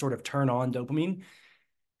attach and sort of turn on dopamine.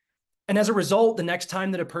 And as a result, the next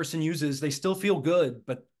time that a person uses, they still feel good,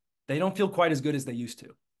 but they don't feel quite as good as they used to.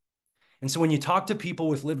 And so when you talk to people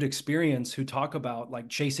with lived experience who talk about like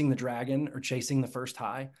chasing the dragon or chasing the first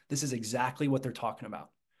high, this is exactly what they're talking about.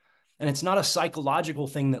 And it's not a psychological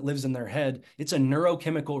thing that lives in their head. It's a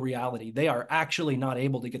neurochemical reality. They are actually not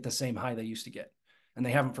able to get the same high they used to get, and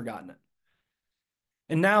they haven't forgotten it.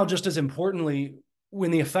 And now, just as importantly, when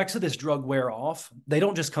the effects of this drug wear off, they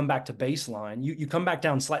don't just come back to baseline. You come back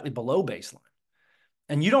down slightly below baseline.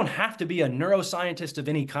 And you don't have to be a neuroscientist of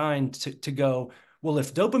any kind to go, well,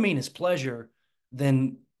 if dopamine is pleasure,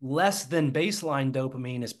 then less than baseline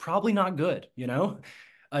dopamine is probably not good,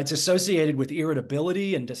 It's associated with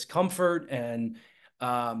irritability and discomfort and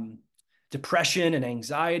depression and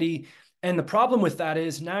anxiety. And the problem with that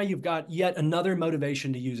is now you've got yet another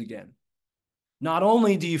motivation to use again. Not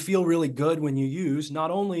only do you feel really good when you use, not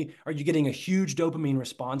only are you getting a huge dopamine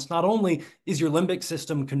response, not only is your limbic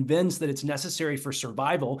system convinced that it's necessary for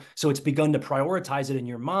survival, so it's begun to prioritize it in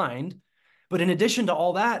your mind, but in addition to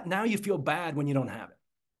all that, now you feel bad when you don't have it.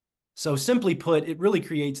 So simply put, it really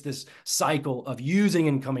creates this cycle of using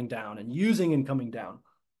and coming down and using and coming down.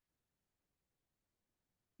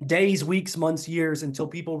 Days, weeks, months, years, until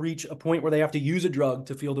people reach a point where they have to use a drug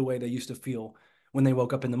to feel the way they used to feel when they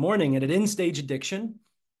woke up in the morning. And at end-stage addiction,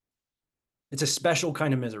 it's a special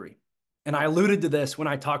kind of misery. And I alluded to this when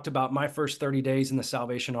I talked about my first 30 days in the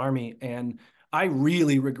Salvation Army. And I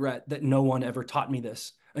really regret that no one ever taught me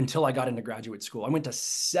this until I got into graduate school. I went to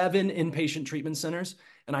 7 inpatient treatment centers,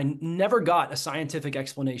 and I never got a scientific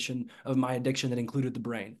explanation of my addiction that included the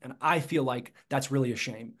brain. And I feel like that's really a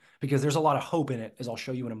shame because there's a lot of hope in it, as I'll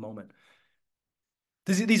show you in a moment.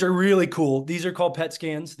 These are really cool. These are called PET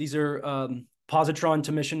scans. These are positron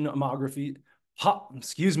emission tomography.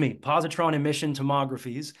 Positron emission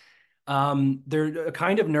tomographies. They're a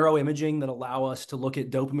kind of neuroimaging that allow us to look at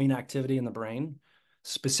dopamine activity in the brain,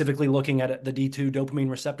 specifically looking at the D2 dopamine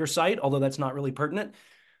receptor site, although that's not really pertinent.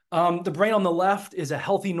 The brain on the left is a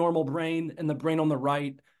healthy, normal brain, and the brain on the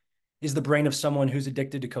right is the brain of someone who's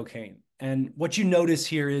addicted to cocaine. And what you notice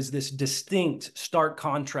here is this distinct, stark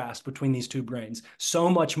contrast between these two brains. So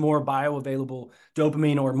much more bioavailable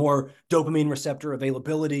dopamine or more dopamine receptor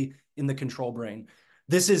availability in the control brain.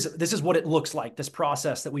 This is what it looks like, this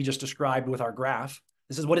process that we just described with our graph.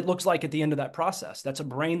 This is what it looks like at the end of that process. That's a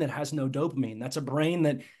brain that has no dopamine. That's a brain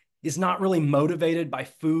that is not really motivated by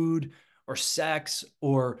food or sex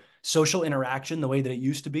or social interaction the way that it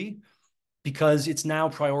used to be, because it's now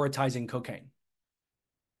prioritizing cocaine.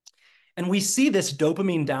 And we see this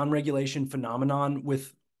dopamine downregulation phenomenon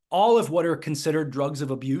with all of what are considered drugs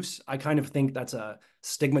of abuse. I kind of think that's a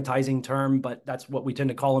stigmatizing term, but that's what we tend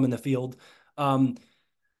to call them in the field.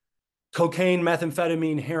 Cocaine,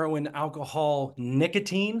 methamphetamine, heroin, alcohol,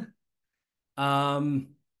 nicotine, cannabis.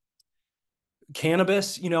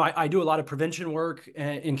 I do a lot of prevention work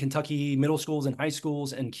in Kentucky middle schools and high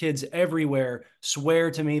schools, and kids everywhere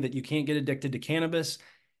swear to me that you can't get addicted to cannabis.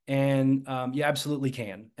 And you absolutely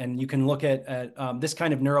can. And you can look at this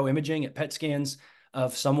kind of neuroimaging at PET scans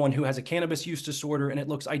of someone who has a cannabis use disorder, and it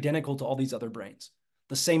looks identical to all these other brains.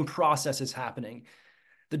 The same process is happening.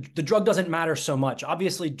 The drug doesn't matter so much.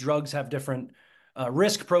 Obviously, drugs have different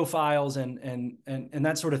risk profiles and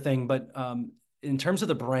that sort of thing. But in terms of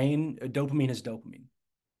the brain, dopamine is dopamine.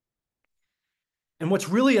 And what's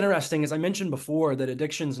really interesting, as I mentioned before, that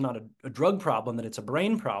addiction is not a drug problem, that it's a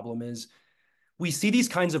brain problem, is we see these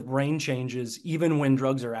kinds of brain changes even when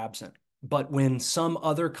drugs are absent. But when some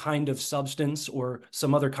other kind of substance or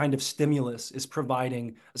some other kind of stimulus is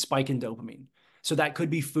providing a spike in dopamine. So that could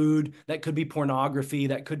be food, that could be pornography,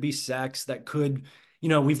 that could be sex, that could,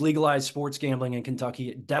 we've legalized sports gambling in Kentucky.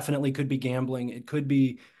 It definitely could be gambling. It could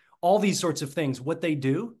be all these sorts of things. What they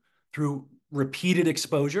do through repeated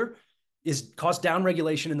exposure is cause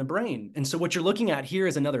downregulation in the brain. And so what you're looking at here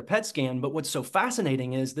is another PET scan, but what's so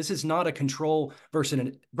fascinating is this is not a control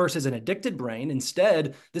versus an addicted brain.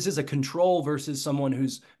 Instead, this is a control versus someone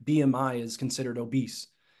whose BMI is considered obese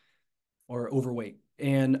or overweight.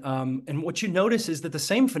 And what you notice is that the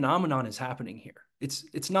same phenomenon is happening here.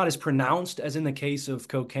 It's not as pronounced as in the case of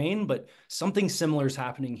cocaine, but something similar is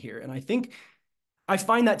happening here. And I think I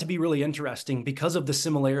find that to be really interesting because of the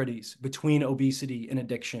similarities between obesity and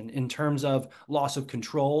addiction in terms of loss of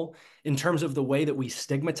control, in terms of the way that we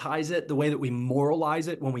stigmatize it, the way that we moralize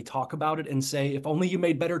it when we talk about it and say, if only you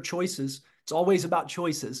made better choices. It's always about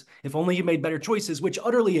choices. If only you made better choices, which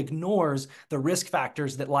utterly ignores the risk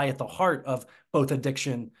factors that lie at the heart of both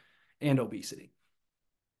addiction and obesity.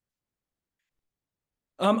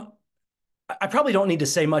 I probably don't need to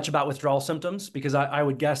say much about withdrawal symptoms because I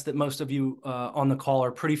would guess that most of you on the call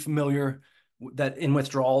are pretty familiar that in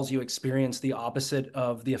withdrawals you experience the opposite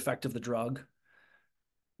of the effect of the drug.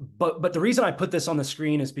 But the reason I put this on the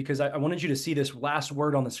screen is because I wanted you to see this last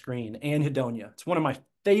word on the screen, anhedonia. It's one of my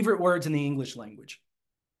favorite words in the English language.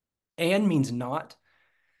 An means not,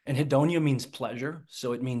 and hedonia means pleasure,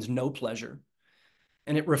 so it means no pleasure.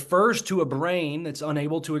 And it refers to a brain that's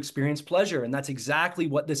unable to experience pleasure. And that's exactly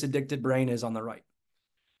what this addicted brain is on the right.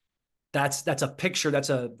 That's a picture, that's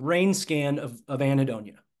a brain scan of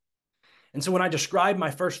anhedonia. And so when I describe my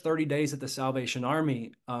first 30 days at the Salvation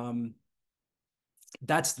Army,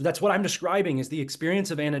 that's what I'm describing is the experience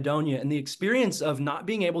of anhedonia and the experience of not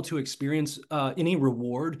being able to experience any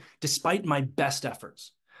reward despite my best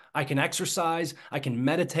efforts. I can exercise, I can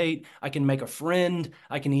meditate, I can make a friend,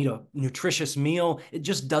 I can eat a nutritious meal. It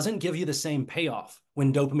just doesn't give you the same payoff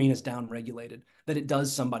when dopamine is downregulated that it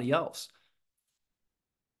does somebody else.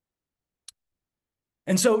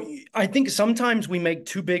 And so I think sometimes we make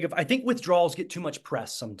too big of, I think withdrawals get too much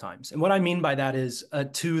press sometimes. And what I mean by that is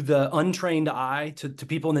to the untrained eye, to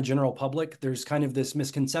people in the general public, there's kind of this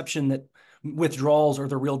misconception that withdrawals are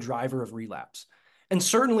the real driver of relapse. And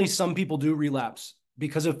certainly some people do relapse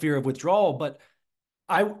because of fear of withdrawal, but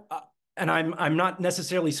I'm not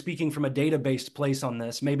necessarily speaking from a data-based place on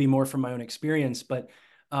this, maybe more from my own experience, but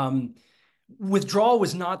withdrawal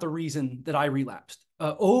was not the reason that I relapsed.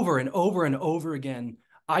 Over and over and over again,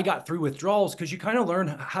 I got through withdrawals because you kind of learn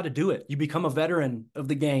how to do it. You become a veteran of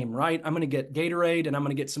the game, right? I'm going to get Gatorade and I'm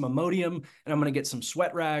going to get some Imodium and I'm going to get some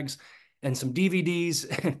sweat rags and some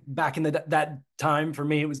DVDs. Back in that time, for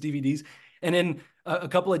me, it was DVDs. And in a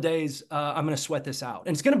couple of days, I'm going to sweat this out.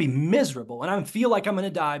 And it's going to be miserable. And I feel like I'm going to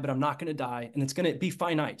die, but I'm not going to die. And it's going to be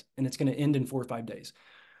finite. And it's going to end in 4 or 5 days.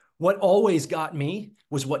 What always got me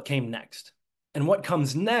was what came next. And what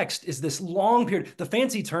comes next is this long period. The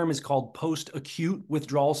fancy term is called post-acute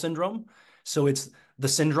withdrawal syndrome. So it's the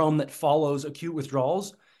syndrome that follows acute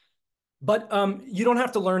withdrawals. But you don't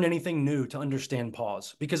have to learn anything new to understand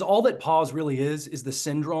pause, because all that pause really is the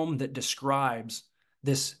syndrome that describes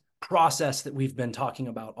this process that we've been talking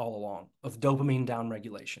about all along of dopamine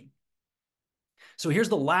downregulation. So here's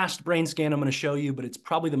the last brain scan I'm going to show you, but it's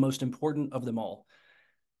probably the most important of them all.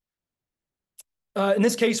 In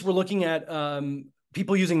this case, we're looking at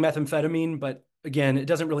people using methamphetamine, but again, it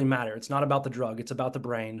doesn't really matter. It's not about the drug. It's about the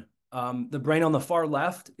brain. The brain on the far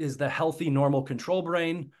left is the healthy, normal control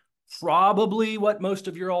brain, probably what most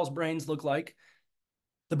of your all's brains look like.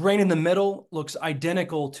 The brain in the middle looks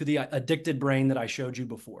identical to the addicted brain that I showed you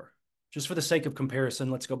before. Just for the sake of comparison,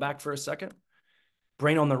 let's go back for a second.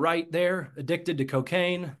 Brain on the right there, addicted to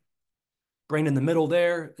cocaine. Brain in the middle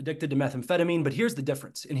there, addicted to methamphetamine. But here's the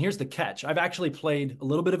difference, and here's the catch. I've actually played a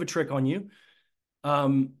little bit of a trick on you.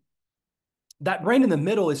 That brain in the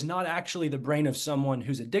middle is not actually the brain of someone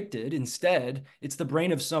who's addicted. Instead, it's the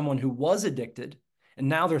brain of someone who was addicted, and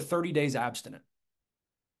now they're 30 days abstinent.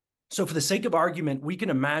 So for the sake of argument, we can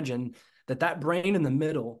imagine that that brain in the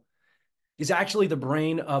middle is actually the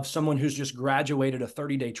brain of someone who's just graduated a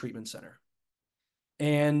 30-day treatment center.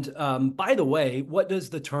 And by the way, what does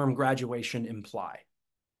the term graduation imply?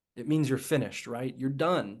 It means you're finished, right? You're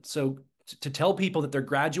done. So to tell people that they're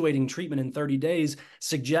graduating treatment in 30 days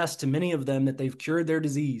suggests to many of them that they've cured their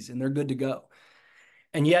disease and they're good to go.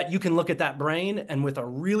 And yet you can look at that brain, and with a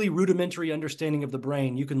really rudimentary understanding of the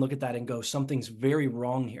brain, you can look at that and go, something's very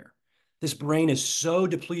wrong here. This brain is so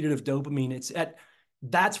depleted of dopamine.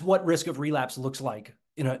 That's what risk of relapse looks like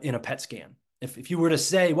in a PET scan. If you were to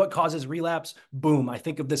say what causes relapse, boom, I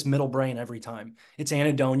think of this middle brain every time. It's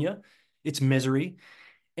anhedonia, it's misery,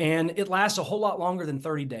 and it lasts a whole lot longer than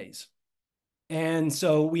 30 days. And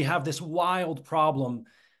so we have this wild problem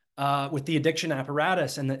with the addiction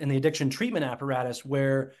apparatus and the addiction treatment apparatus,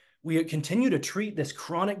 where we continue to treat this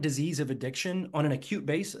chronic disease of addiction on an acute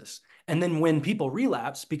basis. And then when people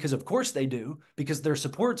relapse, because of course they do, because their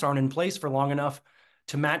supports aren't in place for long enough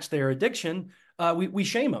to match their addiction, we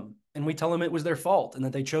shame them and we tell them it was their fault and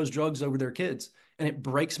that they chose drugs over their kids. And it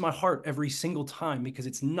breaks my heart every single time because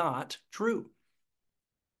it's not true.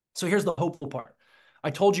 So here's the hopeful part.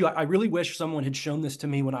 I told you, I really wish someone had shown this to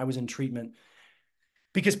me when I was in treatment,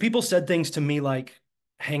 because people said things to me like,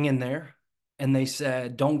 hang in there. and they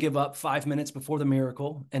said, don't give up 5 minutes before the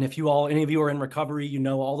miracle. And if any of you are in recovery, you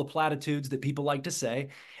know all the platitudes that people like to say.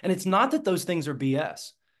 And it's not that those things are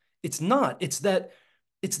BS. It's not. It's that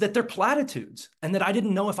they're platitudes and that I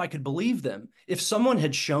didn't know if I could believe them. If someone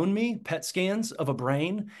had shown me PET scans of a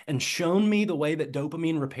brain and shown me the way that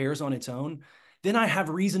dopamine repairs on its own, then I have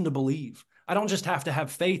reason to believe. I don't just have to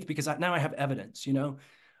have faith because now I have evidence, you know?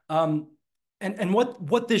 Um, and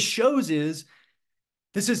what this shows is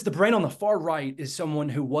this is the brain on the far right is someone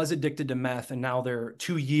who was addicted to meth and now they're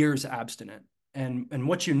 2 years abstinent. And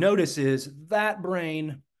what you notice is that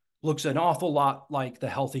brain looks an awful lot like the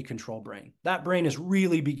healthy control brain. That brain is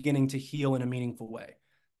really beginning to heal in a meaningful way.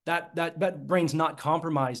 That brain's not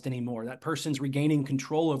compromised anymore. That person's regaining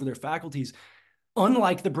control over their faculties,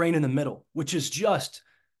 unlike the brain in the middle, which is just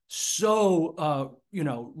so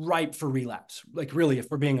ripe for relapse. Like really,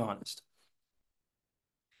 if we're being honest.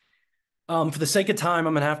 For the sake of time,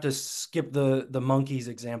 I'm going to have to skip the monkeys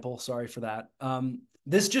example. Sorry for that.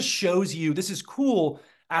 This just shows you, this is cool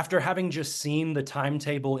after having just seen the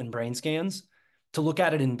timetable in brain scans to look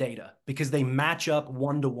at it in data because they match up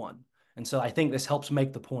 1-to-1. And so I think this helps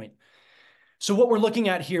make the point. So what we're looking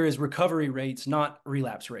at here is recovery rates, not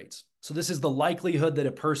relapse rates. So this is the likelihood that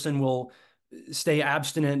a person will stay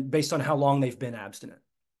abstinent based on how long they've been abstinent.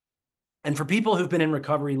 And for people who've been in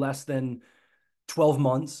recovery less than 12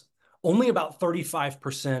 months, only about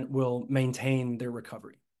 35% will maintain their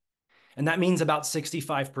recovery. And that means about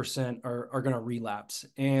 65% are going to relapse.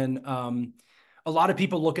 And a lot of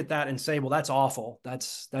people look at that and say, well, that's awful.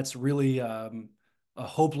 That's really a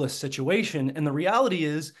hopeless situation. And the reality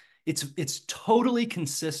is it's totally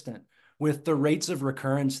consistent with the rates of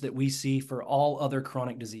recurrence that we see for all other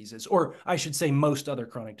chronic diseases, or I should say most other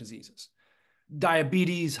chronic diseases.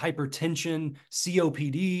 Diabetes, hypertension,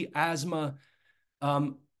 COPD, asthma,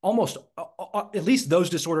 almost at least those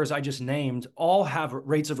disorders I just named all have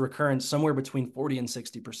rates of recurrence somewhere between 40 and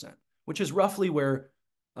 60%, which is roughly where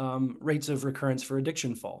rates of recurrence for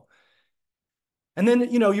addiction fall. And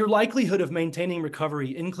then, your likelihood of maintaining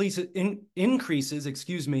recovery increases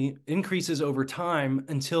over time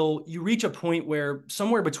until you reach a point where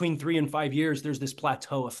somewhere between 3 and 5 years, there's this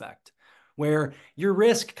plateau effect where your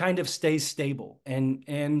risk kind of stays stable.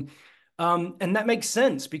 And that makes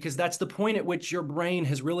sense because that's the point at which your brain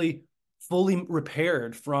has really fully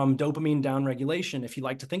repaired from dopamine downregulation, if you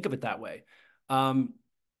like to think of it that way.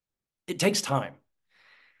 It takes time.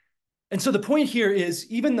 And so the point here is,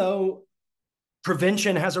 even though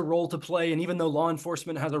prevention has a role to play, and even though law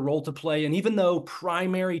enforcement has a role to play, and even though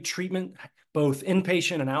primary treatment, both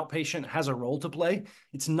inpatient and outpatient, has a role to play,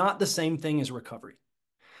 it's not the same thing as recovery.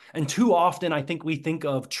 And too often, I think we think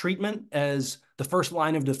of treatment as the first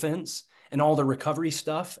line of defense and all the recovery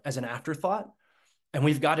stuff as an afterthought. And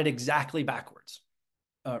we've got it exactly backwards.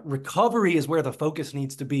 Recovery is where the focus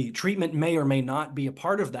needs to be. Treatment may or may not be a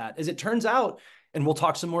part of that. As it turns out, and we'll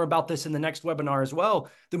talk some more about this in the next webinar as well,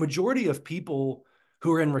 the majority of people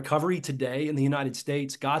who are in recovery today in the United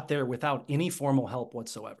States got there without any formal help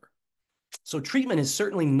whatsoever. So treatment is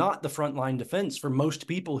certainly not the frontline defense for most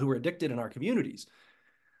people who are addicted in our communities.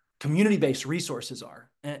 Community-based resources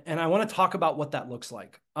are. And I want to talk about what that looks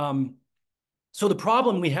like. So the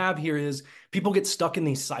problem we have here is people get stuck in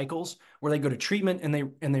these cycles where they go to treatment and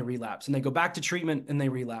they relapse, and they go back to treatment and they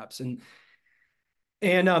relapse. And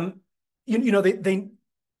they go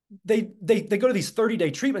to these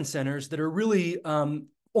 30-day treatment centers that are really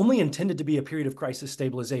only intended to be a period of crisis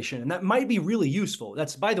stabilization. And that might be really useful.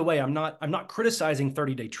 That's, by the way, I'm not criticizing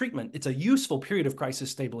 30-day treatment. It's a useful period of crisis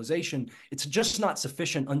stabilization. It's just not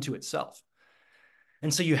sufficient unto itself.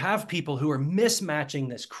 And so you have people who are mismatching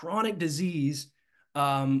this chronic disease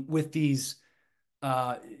with these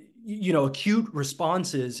acute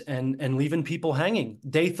responses and leaving people hanging.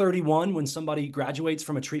 Day 31, when somebody graduates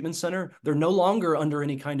from a treatment center, they're no longer under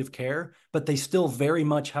any kind of care, but they still very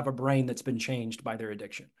much have a brain that's been changed by their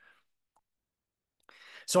addiction.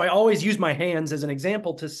 So I always use my hands as an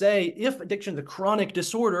example to say, if addiction is a chronic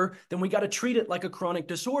disorder, then we got to treat it like a chronic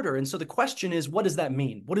disorder. And so the question is, what does that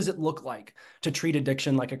mean? What does it look like to treat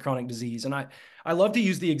addiction like a chronic disease? And I love to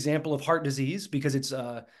use the example of heart disease because it's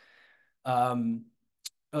a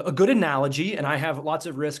good analogy, and I have lots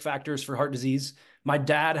of risk factors for heart disease. My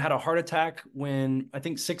dad had a heart attack I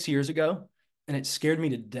think 6 years ago, and it scared me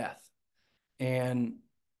to death. And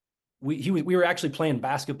we were actually playing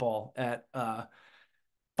basketball at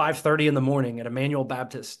 5:30 in the morning at Emmanuel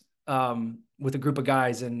Baptist with a group of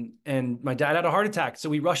guys, and my dad had a heart attack. So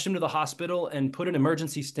we rushed him to the hospital and put an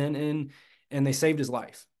emergency stent in, and they saved his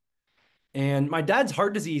life. And my dad's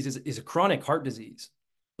heart disease is a chronic heart disease.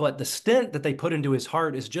 But the stent that they put into his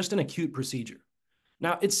heart is just an acute procedure.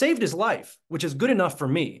 Now, it saved his life, which is good enough for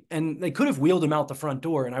me. And they could have wheeled him out the front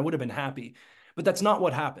door and I would have been happy. But that's not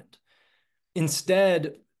what happened.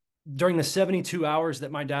 Instead, during the 72 hours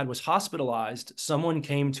that my dad was hospitalized, someone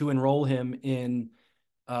came to enroll him in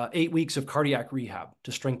 8 weeks of cardiac rehab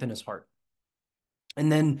to strengthen his heart.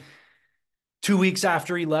 And then 2 weeks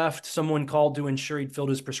after he left, someone called to ensure he'd filled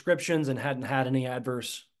his prescriptions and hadn't had any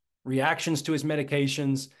adverse reactions to his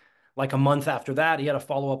medications. Like a month after that, he had a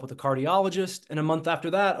follow-up with a cardiologist, and a month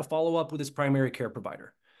after that, a follow-up with his primary care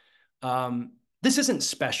provider. This isn't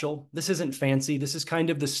special. This isn't fancy. This is kind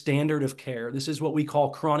of the standard of care. This is what we call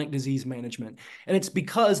chronic disease management. And it's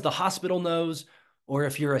because the hospital knows, or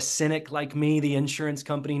if you're a cynic like me, the insurance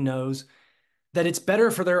company knows that it's better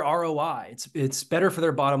for their ROI. It's better for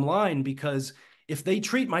their bottom line, because if they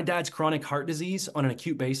treat my dad's chronic heart disease on an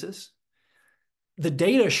acute basis, the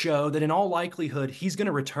data show that in all likelihood, he's going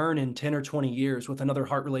to return in 10 or 20 years with another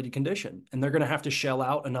heart-related condition. And they're going to have to shell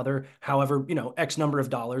out another, however, X number of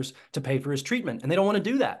dollars to pay for his treatment. And they don't want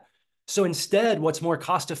to do that. So instead, what's more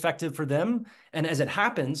cost-effective for them, and as it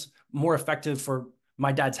happens, more effective for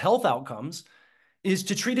my dad's health outcomes, is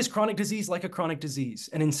to treat his chronic disease like a chronic disease,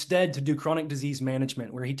 and instead to do chronic disease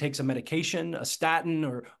management, where he takes a medication, a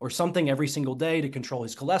statin or something every single day to control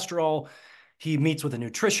his cholesterol. He meets with a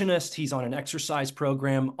nutritionist. He's on an exercise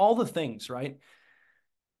program, all the things, right?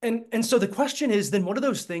 And so the question is, then what do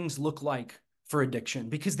those things look like for addiction?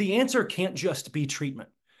 Because the answer can't just be treatment,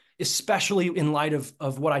 especially in light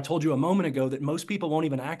of what I told you a moment ago, that most people won't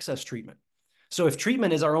even access treatment. So if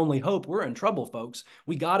treatment is our only hope, we're in trouble, folks.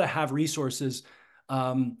 We got to have resources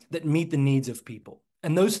that meet the needs of people.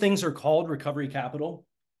 And those things are called recovery capital.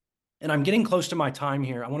 And I'm getting close to my time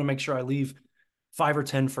here. I want to make sure I leave 5 or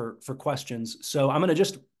 10 for questions. So I'm going to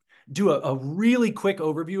just do a really quick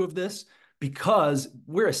overview of this, because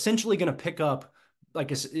we're essentially going to pick up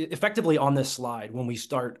effectively on this slide when we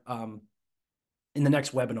start in the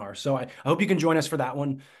next webinar. So I hope you can join us for that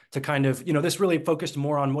one to kind of, this really focused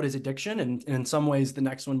more on what is addiction. And in some ways, the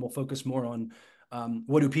next one will focus more on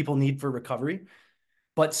what do people need for recovery.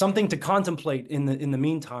 But something to contemplate in the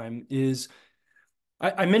meantime is,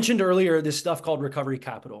 I mentioned earlier this stuff called recovery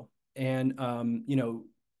capital. And,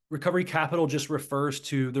 recovery capital just refers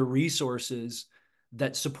to the resources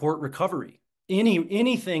that support recovery.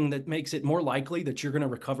 Anything that makes it more likely that you're going to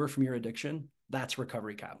recover from your addiction, that's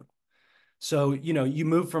recovery capital. So, you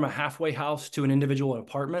move from a halfway house to an individual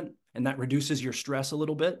apartment, and that reduces your stress a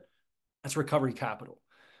little bit. That's recovery capital.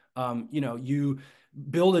 You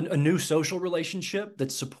build a new social relationship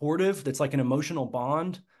that's supportive, that's like an emotional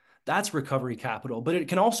bond. That's recovery capital. But it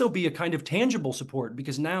can also be a kind of tangible support,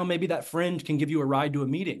 because now maybe that friend can give you a ride to a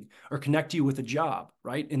meeting or connect you with a job,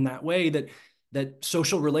 right? In that way that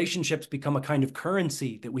social relationships become a kind of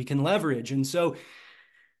currency that we can leverage. And so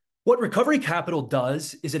what recovery capital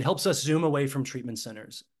does is it helps us zoom away from treatment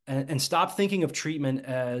centers and stop thinking of treatment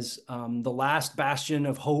as the last bastion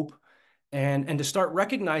of hope, and to start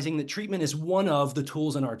recognizing that treatment is one of the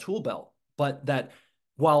tools in our tool belt, but that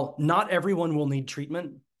while not everyone will need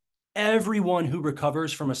treatment, everyone who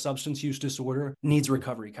recovers from a substance use disorder needs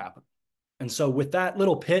recovery capital. And so with that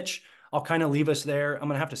little pitch, I'll kind of leave us there. I'm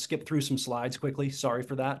going to have to skip through some slides quickly. Sorry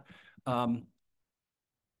for that. And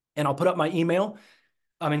I'll put up my email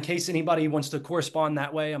in case anybody wants to correspond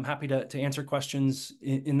that way. I'm happy to answer questions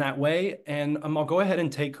in that way. And I'll go ahead and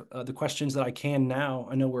take the questions that I can now.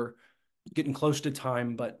 I know we're getting close to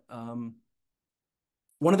time, but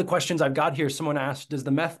one of the questions I've got here, someone asked, does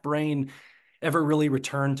the meth brain ever really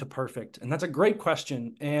return to perfect? And that's a great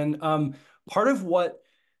question. And part of what,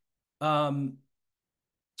 there's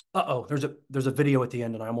a video at the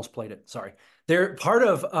end and I almost played it. Sorry. Part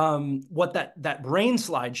of what that brain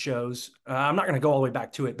slide shows, I'm not going to go all the way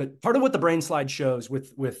back to it, but part of what the brain slide shows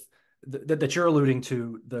that you're alluding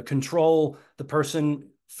to, the control, the person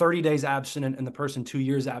 30 days abstinent and the person 2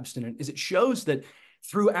 years abstinent, is it shows that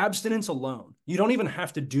through abstinence alone, you don't even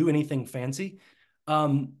have to do anything fancy.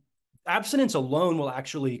 Abstinence alone will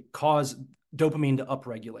actually cause dopamine to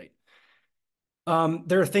upregulate.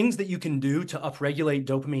 There are things that you can do to upregulate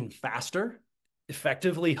dopamine faster,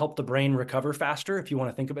 effectively help the brain recover faster, if you want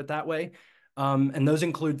to think of it that way. And those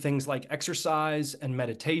include things like exercise and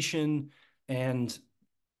meditation, and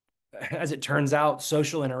as it turns out,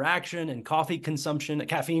 social interaction and caffeine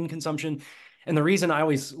consumption. And the reason I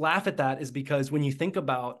always laugh at that is because when you think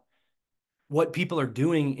about what people are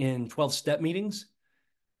doing in 12-step meetings,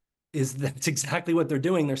 is that's exactly what they're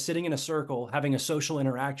doing. They're sitting in a circle, having a social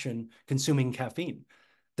interaction, consuming caffeine.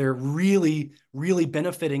 They're really, really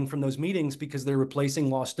benefiting from those meetings because they're replacing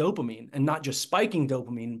lost dopamine, and not just spiking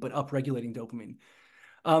dopamine, but upregulating dopamine.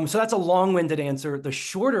 So that's a long-winded answer. The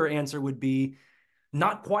shorter answer would be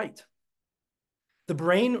Not quite. The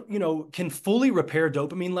brain, can fully repair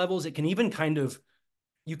dopamine levels. It can even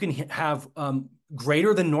you can have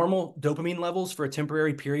greater than normal dopamine levels for a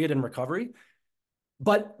temporary period in recovery.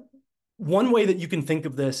 But one way that you can think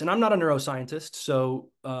of this, and I'm not a neuroscientist, so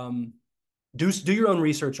do your own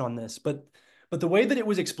research on this, but the way that it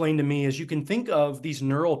was explained to me is you can think of these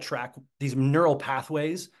neural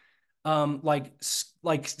pathways, like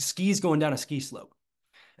skis going down a ski slope.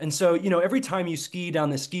 And so, every time you ski down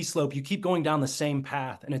the ski slope, you keep going down the same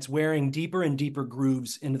path, and it's wearing deeper and deeper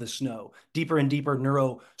grooves into the snow, deeper and deeper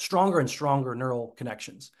stronger and stronger neural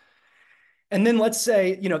connections. And then let's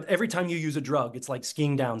say, every time you use a drug, it's like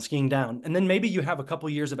skiing down, skiing down. And then maybe you have a couple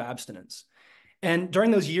of years of abstinence. And during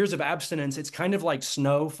those years of abstinence, it's kind of like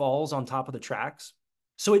snow falls on top of the tracks.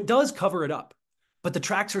 So it does cover it up, but the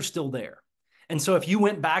tracks are still there. And so if you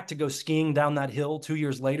went back to go skiing down that hill 2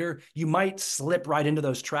 years later, you might slip right into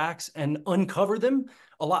those tracks and uncover them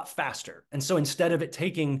a lot faster. And so instead of it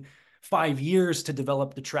taking 5 years to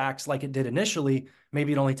develop the tracks like it did initially,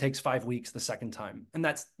 maybe it only takes 5 weeks the second time. And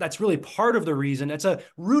that's really part of the reason. It's a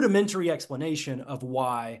rudimentary explanation of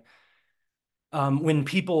why when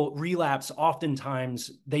people relapse, oftentimes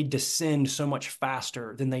they descend so much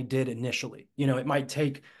faster than they did initially. It might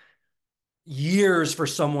take years for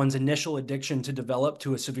someone's initial addiction to develop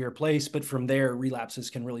to a severe place, but from there, relapses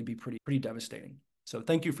can really be pretty devastating. So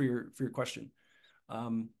thank you for your question.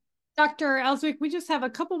 Dr. Elswick, we just have a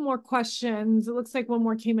couple more questions. It looks like one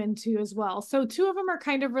more came in too as well. So two of them are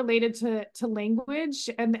kind of related to language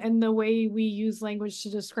and the way we use language to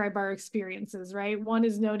describe our experiences, right? One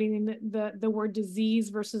is noting the word disease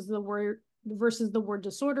versus the word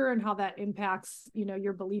disorder and how that impacts,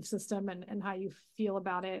 your belief system and how you feel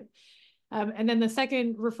about it. And then the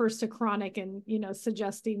second refers to chronic and,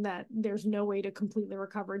 suggesting that there's no way to completely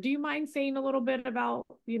recover. Do you mind saying a little bit about,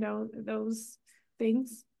 those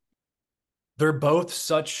things? They're both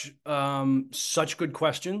such good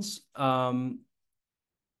questions. I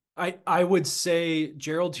would say,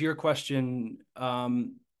 Gerald, to your question, I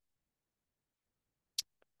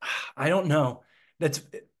don't know. That's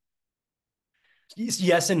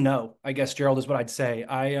yes and no, I guess, Gerald, is what I'd say.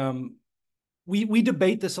 We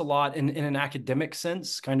debate this a lot in an academic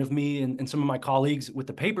sense, kind of me and some of my colleagues with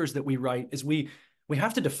the papers that we write, is we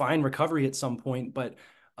have to define recovery at some point, but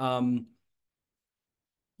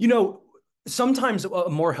sometimes a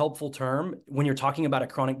more helpful term when you're talking about a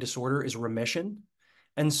chronic disorder is remission.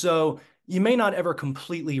 And so you may not ever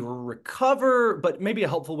completely recover, but maybe a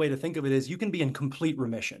helpful way to think of it is you can be in complete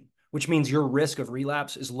remission, which means your risk of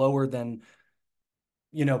relapse is lower than,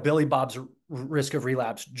 Billy Bob's risk of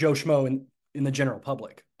relapse, Joe Schmo in the general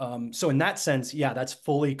public. So in that sense, yeah, that's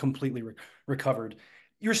fully, completely recovered.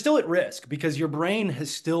 You're still at risk because your brain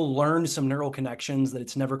has still learned some neural connections that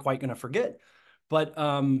it's never quite going to forget. But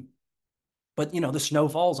the snow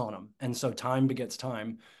falls on them, and so time begets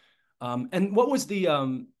time. And what was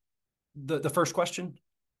the first question?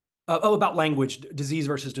 About language, disease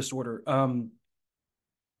versus disorder.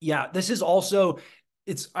 Yeah, this is also,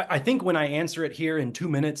 I think when I answer it here in 2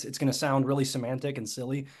 minutes, it's going to sound really semantic and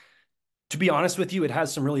silly. To be honest with you, it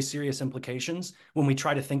has some really serious implications when we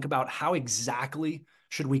try to think about how exactly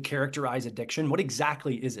should we characterize addiction? What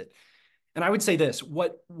exactly is it? And I would say this,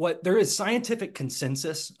 what there is scientific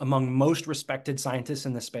consensus among most respected scientists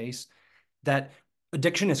in the space that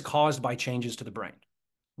addiction is caused by changes to the brain.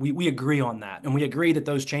 We agree on that. And we agree that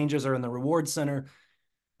those changes are in the reward center.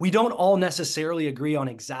 We don't all necessarily agree on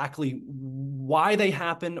exactly why they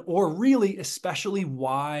happen, or really, especially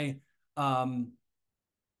why, I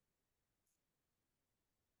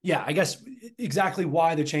guess exactly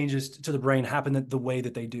why the changes to the brain happen the way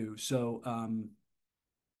that they do. So,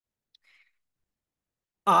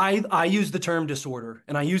 I use the term disorder,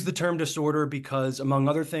 and I use the term disorder because, among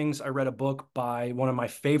other things, I read a book by one of my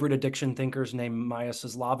favorite addiction thinkers named Maya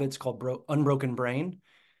Sislovitz called Unbroken Brain,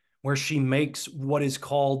 where she makes what is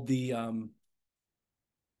called the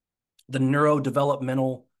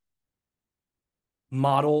neurodevelopmental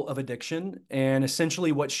model of addiction. And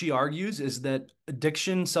essentially what she argues is that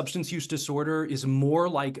addiction, substance use disorder, is more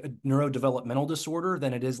like a neurodevelopmental disorder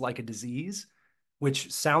than it is like a disease,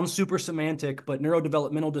 which sounds super semantic, but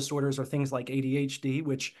neurodevelopmental disorders are things like ADHD,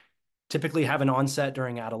 which typically have an onset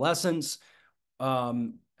during adolescence,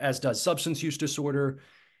 as does substance use disorder,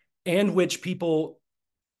 and which people,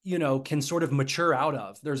 can sort of mature out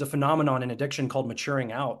of. There's a phenomenon in addiction called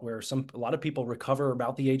maturing out, where a lot of people recover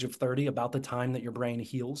about the age of 30, about the time that your brain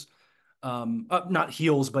heals. Not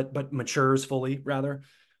heals, but matures fully, rather.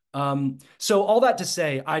 So all that to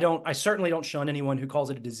say, I certainly don't shun anyone who calls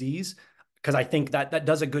it a disease. because I think that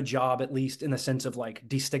does a good job, at least in the sense of like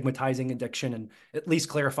destigmatizing addiction and at least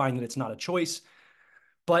clarifying that it's not a choice.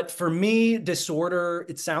 But for me, disorder,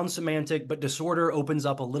 it sounds semantic, but disorder opens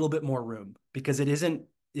up a little bit more room because it isn't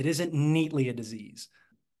neatly a disease.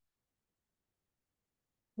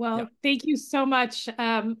 Well, Yeah. thank you so much,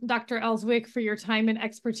 Dr. Elswick, for your time and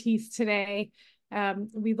expertise today.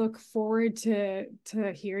 We look forward to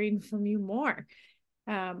hearing from you more.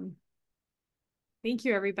 Thank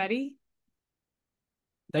you, everybody.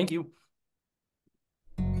 Thank you.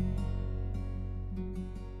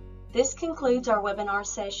 This concludes our webinar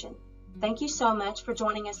session. Thank you so much for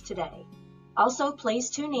joining us today. Also, please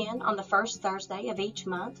tune in on the first Thursday of each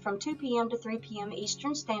month from 2 p.m. to 3 p.m.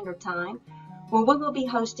 Eastern Standard Time, where we will be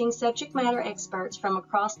hosting subject matter experts from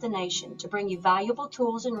across the nation to bring you valuable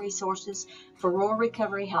tools and resources for rural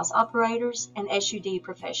recovery house operators and SUD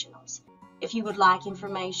professionals. If you would like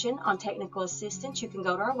information on technical assistance, you can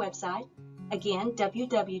go to our website, again,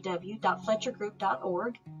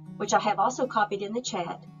 www.fletchergroup.org, which I have also copied in the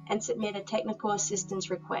chat, and submit a technical assistance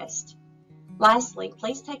request. Lastly,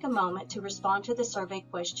 please take a moment to respond to the survey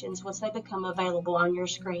questions once they become available on your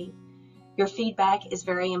screen. Your feedback is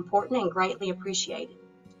very important and greatly appreciated.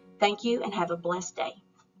 Thank you and have a blessed day.